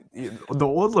the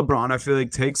old LeBron, I feel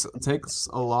like takes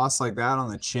a loss like that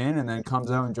on the chin and then comes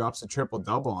out and drops a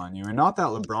triple-double on you. And not that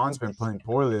LeBron's been playing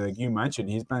poorly, like you mentioned,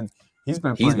 he's been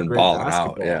playing great balling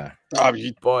basketball. out.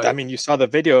 Yeah. I mean, you saw the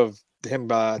video of him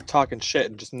talking shit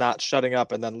and just not shutting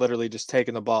up, and then literally just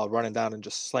taking the ball, running down, and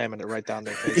just slamming it right down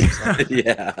their face.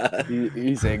 Yeah,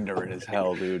 he's ignorant as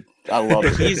hell, dude. I love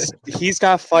it. He's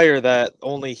got fire that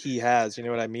only he has. You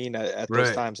know what I mean? At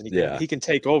those times, and he can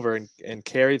take over and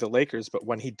carry the Lakers. But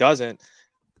when he doesn't,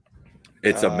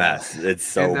 it's a mess. It's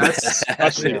so bad,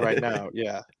 especially right now.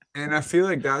 Yeah, and I feel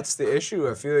like that's the issue.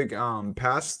 I feel like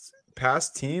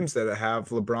past teams that have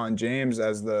LeBron James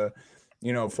as the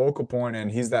focal point,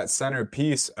 and he's that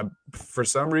centerpiece. For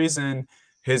some reason,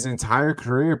 his entire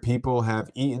career, people have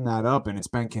eaten that up, and it's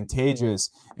been contagious.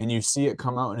 And you see it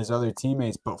come out in his other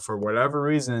teammates. But for whatever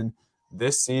reason,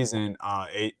 this season,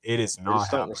 it is not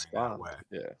happening that way.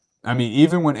 Yeah, I mean,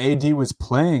 even when AD was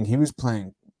playing, he was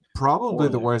playing probably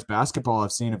the worst basketball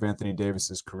I've seen of Anthony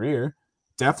Davis's career.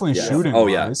 Definitely shooting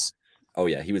wise. Oh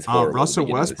yeah, he was horrible. Russell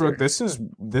Westbrook. This is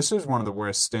one of the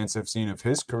worst stints I've seen of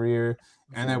his career.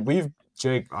 And then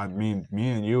Jake, I mean, me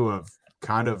and you have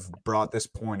kind of brought this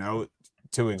point out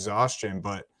to exhaustion,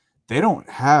 but they don't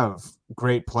have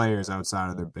great players outside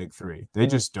of their big three. They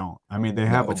just don't. I mean, they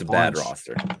have a bad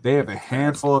roster. They have a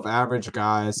handful of average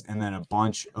guys and then a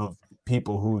bunch of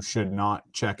people who should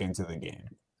not check into the game.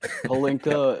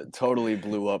 Pelinka totally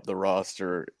blew up the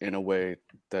roster in a way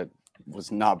that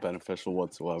was not beneficial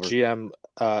whatsoever. GM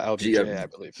LBJ, I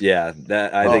believe. Yeah,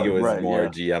 I think it was more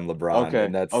GM LeBron. Okay,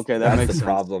 and that's makes the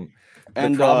problem.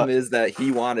 And the problem is that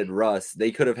he wanted Russ.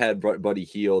 They could have had Buddy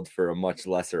Hield for a much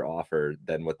lesser offer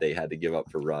than what they had to give up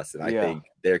for Russ. And I think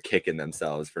they're kicking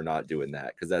themselves for not doing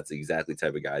that, because that's the exactly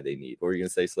type of guy they need. What were you going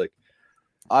to say, Slick?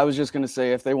 I was just going to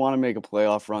say, if they want to make a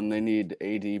playoff run, they need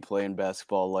AD playing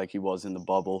basketball like he was in the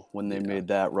bubble when they made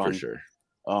that run. For sure.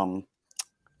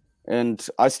 And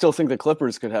I still think the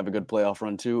Clippers could have a good playoff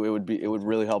run too. It would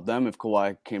really help them if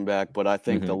Kawhi came back, but I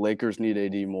think the Lakers need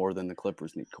AD more than the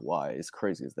Clippers need Kawhi. As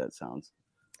crazy as that sounds.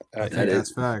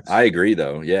 That's facts. I agree,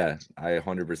 though. Yeah, I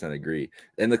 100% agree.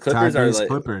 And the Clippers are like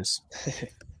Clippers.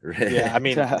 Yeah, I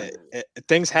mean,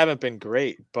 things haven't been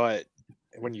great, but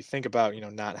when you think about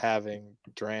not having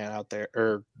Durant out there,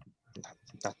 or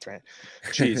not Durant,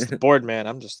 jeez, the board man,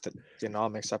 I'm just getting all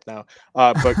mixed up now.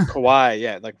 But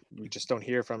Kawhi, like we just don't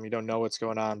hear from him. You don't know what's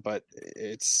going on, but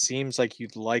it seems like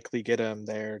you'd likely get him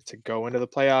there to go into the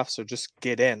playoffs. So just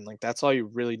get in. Like that's all you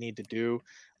really need to do.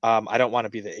 I don't want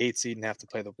to be the 8 seed and have to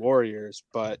play the Warriors,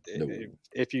 but No.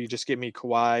 if you just get me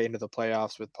Kawhi into the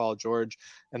playoffs with Paul George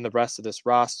and the rest of this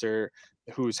roster,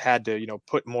 who's had to,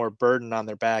 put more burden on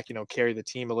their back, carry the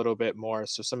team a little bit more.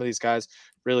 So some of these guys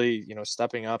really,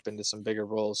 stepping up into some bigger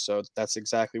roles. So that's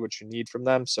exactly what you need from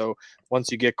them. So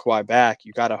once you get Kawhi back,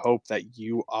 you got to hope that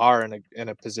you are in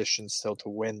a position still to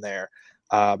win there.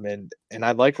 And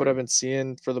I like what I've been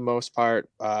seeing for the most part.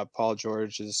 Paul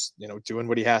George is, doing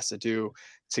what he has to do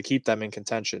to keep them in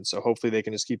contention. So hopefully they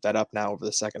can just keep that up now over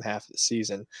the second half of the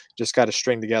season. Just got to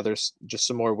string together just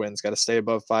some more wins. Got to stay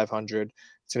above 500.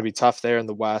 It's going to be tough there in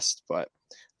the West, but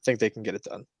I think they can get it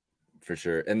done. For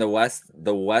sure. And the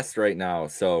West right now.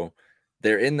 So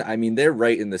they're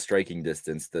right in the striking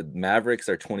distance. The Mavericks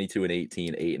are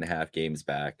 22-18, 8.5 games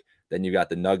back. Then you got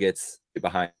the Nuggets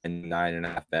behind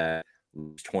 9.5 back.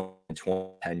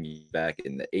 10 back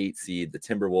in the 8 seed, the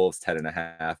Timberwolves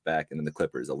 10.5 back, and then the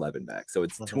Clippers 11 back. So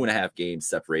it's 2.5 games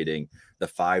separating the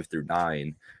 5 through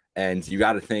 9. And you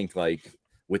got to think, like,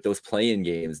 with those play-in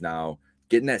games now,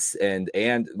 getting that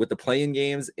and with the play-in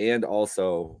games, and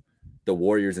also the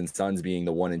Warriors and Suns being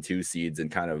the 1 and 2 seeds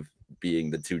and kind of being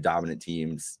the 2 dominant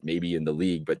teams, maybe in the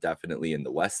league, but definitely in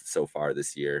the West so far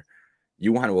this year.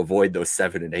 You want to avoid those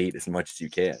 7 and 8 as much as you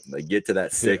can. Like, get to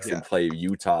that 6 and play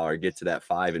Utah, or get to that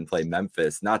 5 and play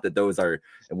Memphis. Not that those are,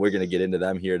 and we're going to get into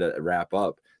them here to wrap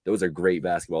up. Those are great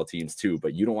basketball teams too,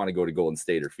 but you don't want to go to Golden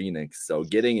State or Phoenix. So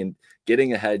getting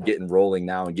ahead, getting rolling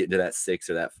now, and getting to that 6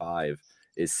 or that 5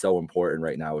 is so important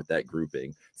right now with that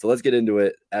grouping. So let's get into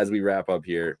it as we wrap up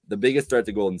here. The biggest threat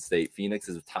to Golden State, Phoenix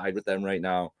is tied with them right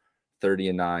now,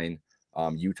 30-9.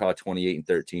 Utah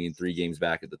 28-13, 3 games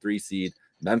back at the 3 seed.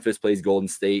 Memphis plays Golden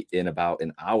State in about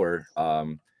an hour,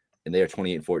 and they are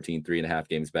 28-14, 3.5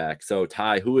 games back. So,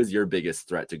 Ty, who is your biggest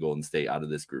threat to Golden State out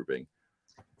of this grouping?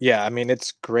 Yeah, I mean,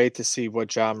 it's great to see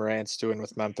what Ja Morant's doing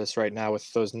with Memphis right now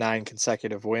with those 9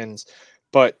 consecutive wins.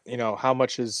 But, how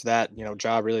much is that,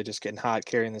 Ja really just getting hot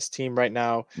carrying this team right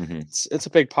now? Mm-hmm. It's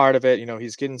a big part of it.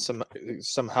 He's getting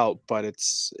some help, but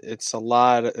it's a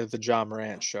lot of the Ja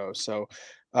Morant show. So,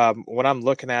 when I'm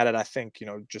looking at it, I think,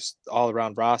 just all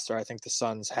around roster, I think the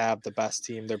Suns have the best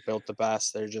team. They're built the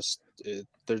best. They're just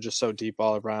so deep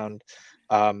all around.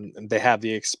 And they have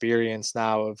the experience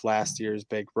now of last year's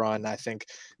big run. I think,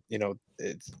 they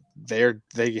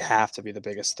have to be the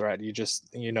biggest threat. You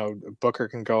just, Booker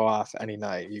can go off any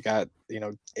night. You got,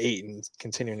 Ayton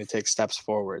continuing to take steps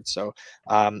forward. So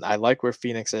I like where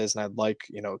Phoenix is, and I'd like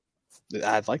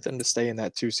them to stay in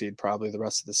that 2 seed probably the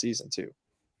rest of the season too.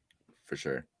 For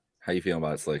sure. How you feeling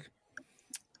about it, Slick?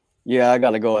 Yeah, I got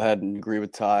to go ahead and agree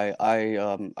with Ty.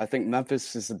 I think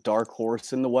Memphis is a dark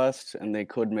horse in the West, and they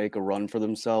could make a run for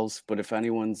themselves. But if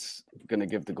anyone's going to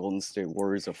give the Golden State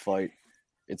Warriors a fight,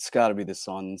 it's got to be the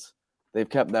Suns. They've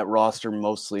kept that roster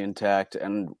mostly intact,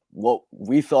 and what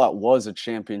we thought was a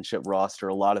championship roster,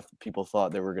 a lot of people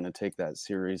thought they were going to take that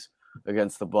series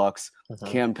against the Bucks.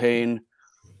 Campaign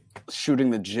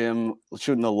shooting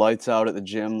the lights out at the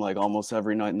gym like almost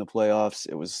every night in the playoffs.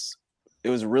 It was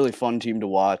a really fun team to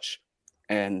watch,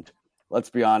 and let's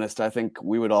be honest, I think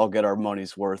we would all get our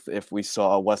money's worth if we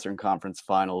saw a Western Conference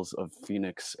Finals of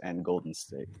Phoenix and Golden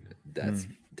State. That's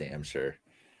damn sure.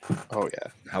 Oh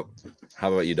yeah.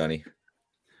 How about you, Dunny?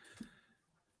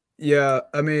 Yeah,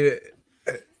 I mean,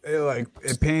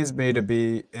 it pains me to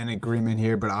be in agreement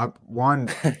here, but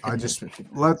I just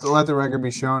let the record be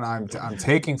shown. I'm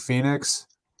taking Phoenix,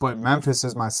 but Memphis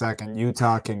is my second.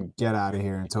 Utah can get out of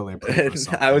here until they prove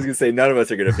something. I was gonna say none of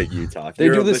us are gonna pick Utah. They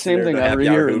do the same thing every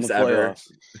year in the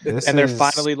playoffs. And they're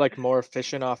finally like more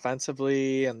efficient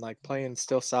offensively and like playing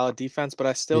still solid defense, but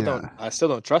I still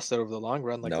don't trust it over the long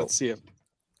run. Like, let's see it.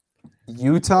 The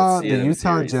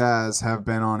Utah Jazz have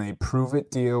been on a prove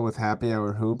it deal with Happy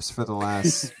Hour Hoops for the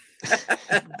last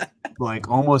like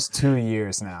almost 2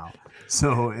 years now.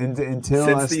 So until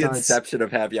since the inception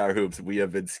of Happy Hour Hoops, we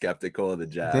have been skeptical of the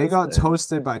Jazz. They got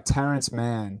toasted by Terrence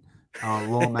Mann,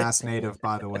 Lowell Mass native,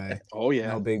 by the way. Oh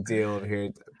yeah, no big deal over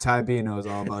here. Ty B knows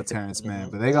all about Terrence Mann,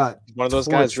 but they got one of those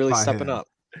guys really stepping up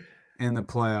in the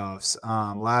playoffs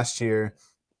last year.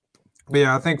 But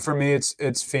yeah, I think for me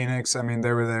it's Phoenix. I mean,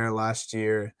 they were there last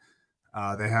year.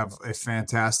 They have a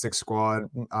fantastic squad.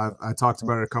 I talked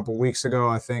about it a couple weeks ago.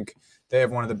 I think they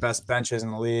have one of the best benches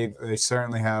in the league. They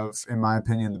certainly have, in my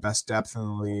opinion, the best depth in the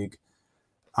league.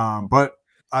 But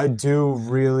I do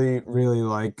really, really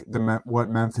like what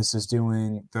Memphis is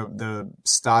doing, the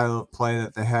style of play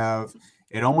that they have.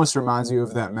 It almost reminds you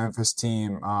of that Memphis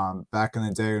team back in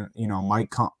the day.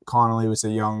 Mike Conley was a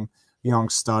young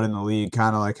stud in the league,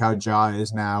 kind of like how Ja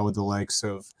is now with the likes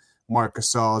of Marc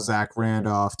Gasol, Zach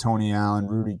Randolph, Tony Allen,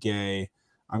 Rudy Gay.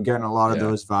 I'm getting a lot of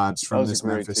those vibes from this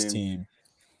Memphis team.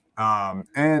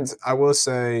 And I will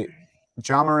say,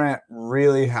 Ja Morant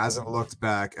really hasn't looked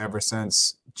back ever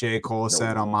since J. Cole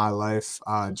said on My Life,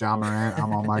 Ja Morant,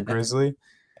 I'm on my Grizzly.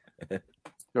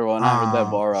 Girl, when I heard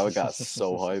that bar, I got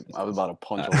so hyped. I was about to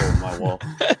punch a hole in my wall.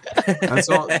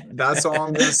 That's all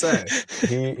I'm gonna say.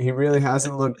 He really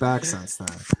hasn't looked back since then.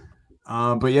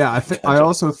 But yeah, I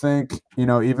also think, you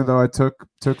know, even though I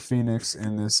took Phoenix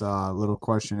in this little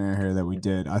questionnaire here that we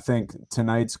did, I think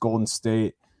tonight's Golden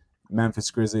State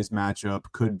Memphis Grizzlies matchup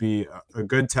could be a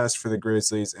good test for the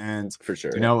Grizzlies, and for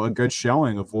sure, you know, a good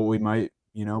showing of what we might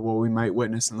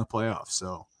witness in the playoffs.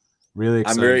 So really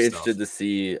excited. I'm very interested to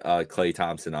see Klay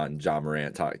Thompson on Ja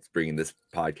Morant bringing this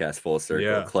podcast full circle.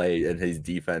 Yeah. Klay and his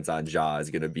defense on Ja is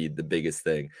going to be the biggest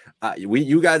thing.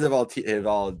 You guys have all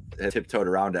tiptoed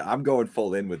around it. I'm going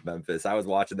full in with Memphis. I was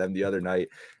watching them the other night,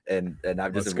 and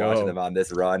I've just been watching them on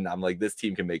this run. I'm like, this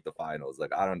team can make the finals.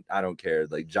 Like, I don't care.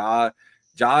 Like, Ja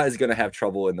is going to have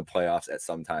trouble in the playoffs at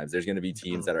some times. There's going to be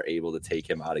teams that are able to take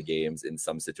him out of games in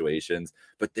some situations,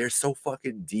 but they're so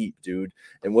fucking deep, dude.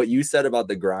 And what you said about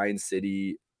the grind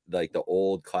city, like the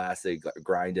old classic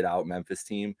grinded out Memphis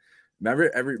team.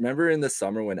 Remember in the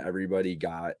summer when everybody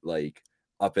got like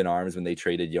up in arms when they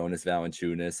traded Jonas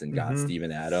Valanciunas and got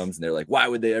Steven Adams, and they're like, why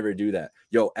would they ever do that?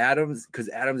 Because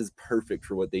Adams is perfect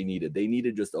for what they needed. They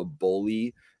needed just a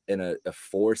bully and a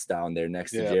force down there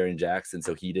next to Jaren Jackson,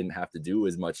 so he didn't have to do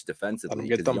as much defensively,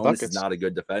 because Jonas is not a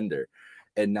good defender.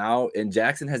 And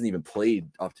Jackson hasn't even played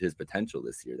up to his potential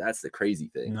this year. That's the crazy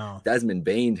thing. No. Desmond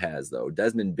Bane has, though.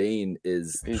 Desmond Bane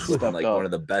is like one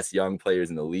of the best young players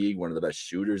in the league, one of the best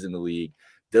shooters in the league.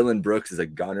 Dylan Brooks is a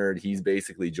gunner. He's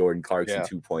basically Jordan Clarkson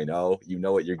 2.0. You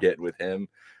know what you're getting with him.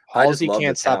 Halsey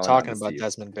can't stop talking about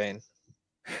Desmond Bane.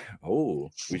 Oh,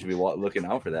 we should be looking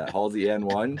out for that. Halsey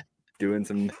N1 doing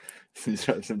some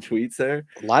tweets there.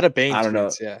 A lot of Bane. I don't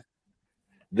tweets, know. Yeah.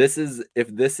 This is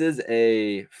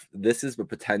the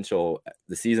potential.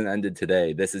 The season ended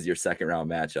today. This is your second round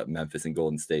matchup, Memphis and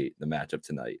Golden State, the matchup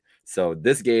tonight. So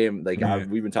this game, like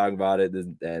we've been talking about it,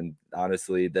 and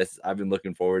honestly, I've been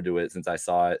looking forward to it since I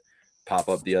saw it pop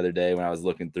up the other day when I was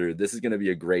looking through. This is going to be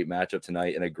a great matchup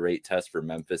tonight and a great test for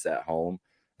Memphis at home.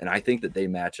 And I think that they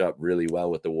match up really well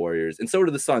with the Warriors. And so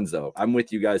do the Suns, though. I'm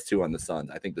with you guys, too, on the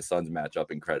Suns. I think the Suns match up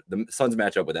the Suns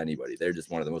match up with anybody. They're just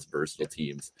one of the most versatile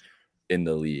teams in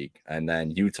the league. And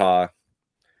then Utah,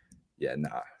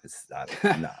 it's not.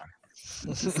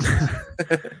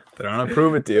 They're on a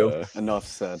prove it deal. Enough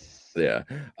said. Yeah.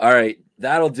 All right.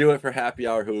 That'll do it for Happy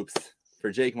Hour Hoops. For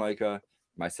Jake Micah,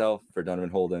 myself, for Donovan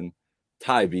Holden,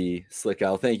 Ty B, Slick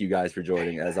L, thank you guys for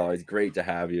joining. As always, great to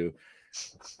have you.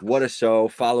 What a show.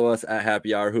 Follow us at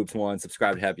Happy Hour Hoops 1.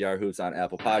 Subscribe to Happy Hour Hoops on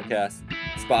Apple Podcasts,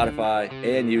 Spotify,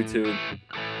 and YouTube.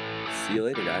 See you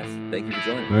later, guys. Thank you for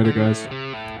joining. Later,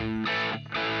 guys.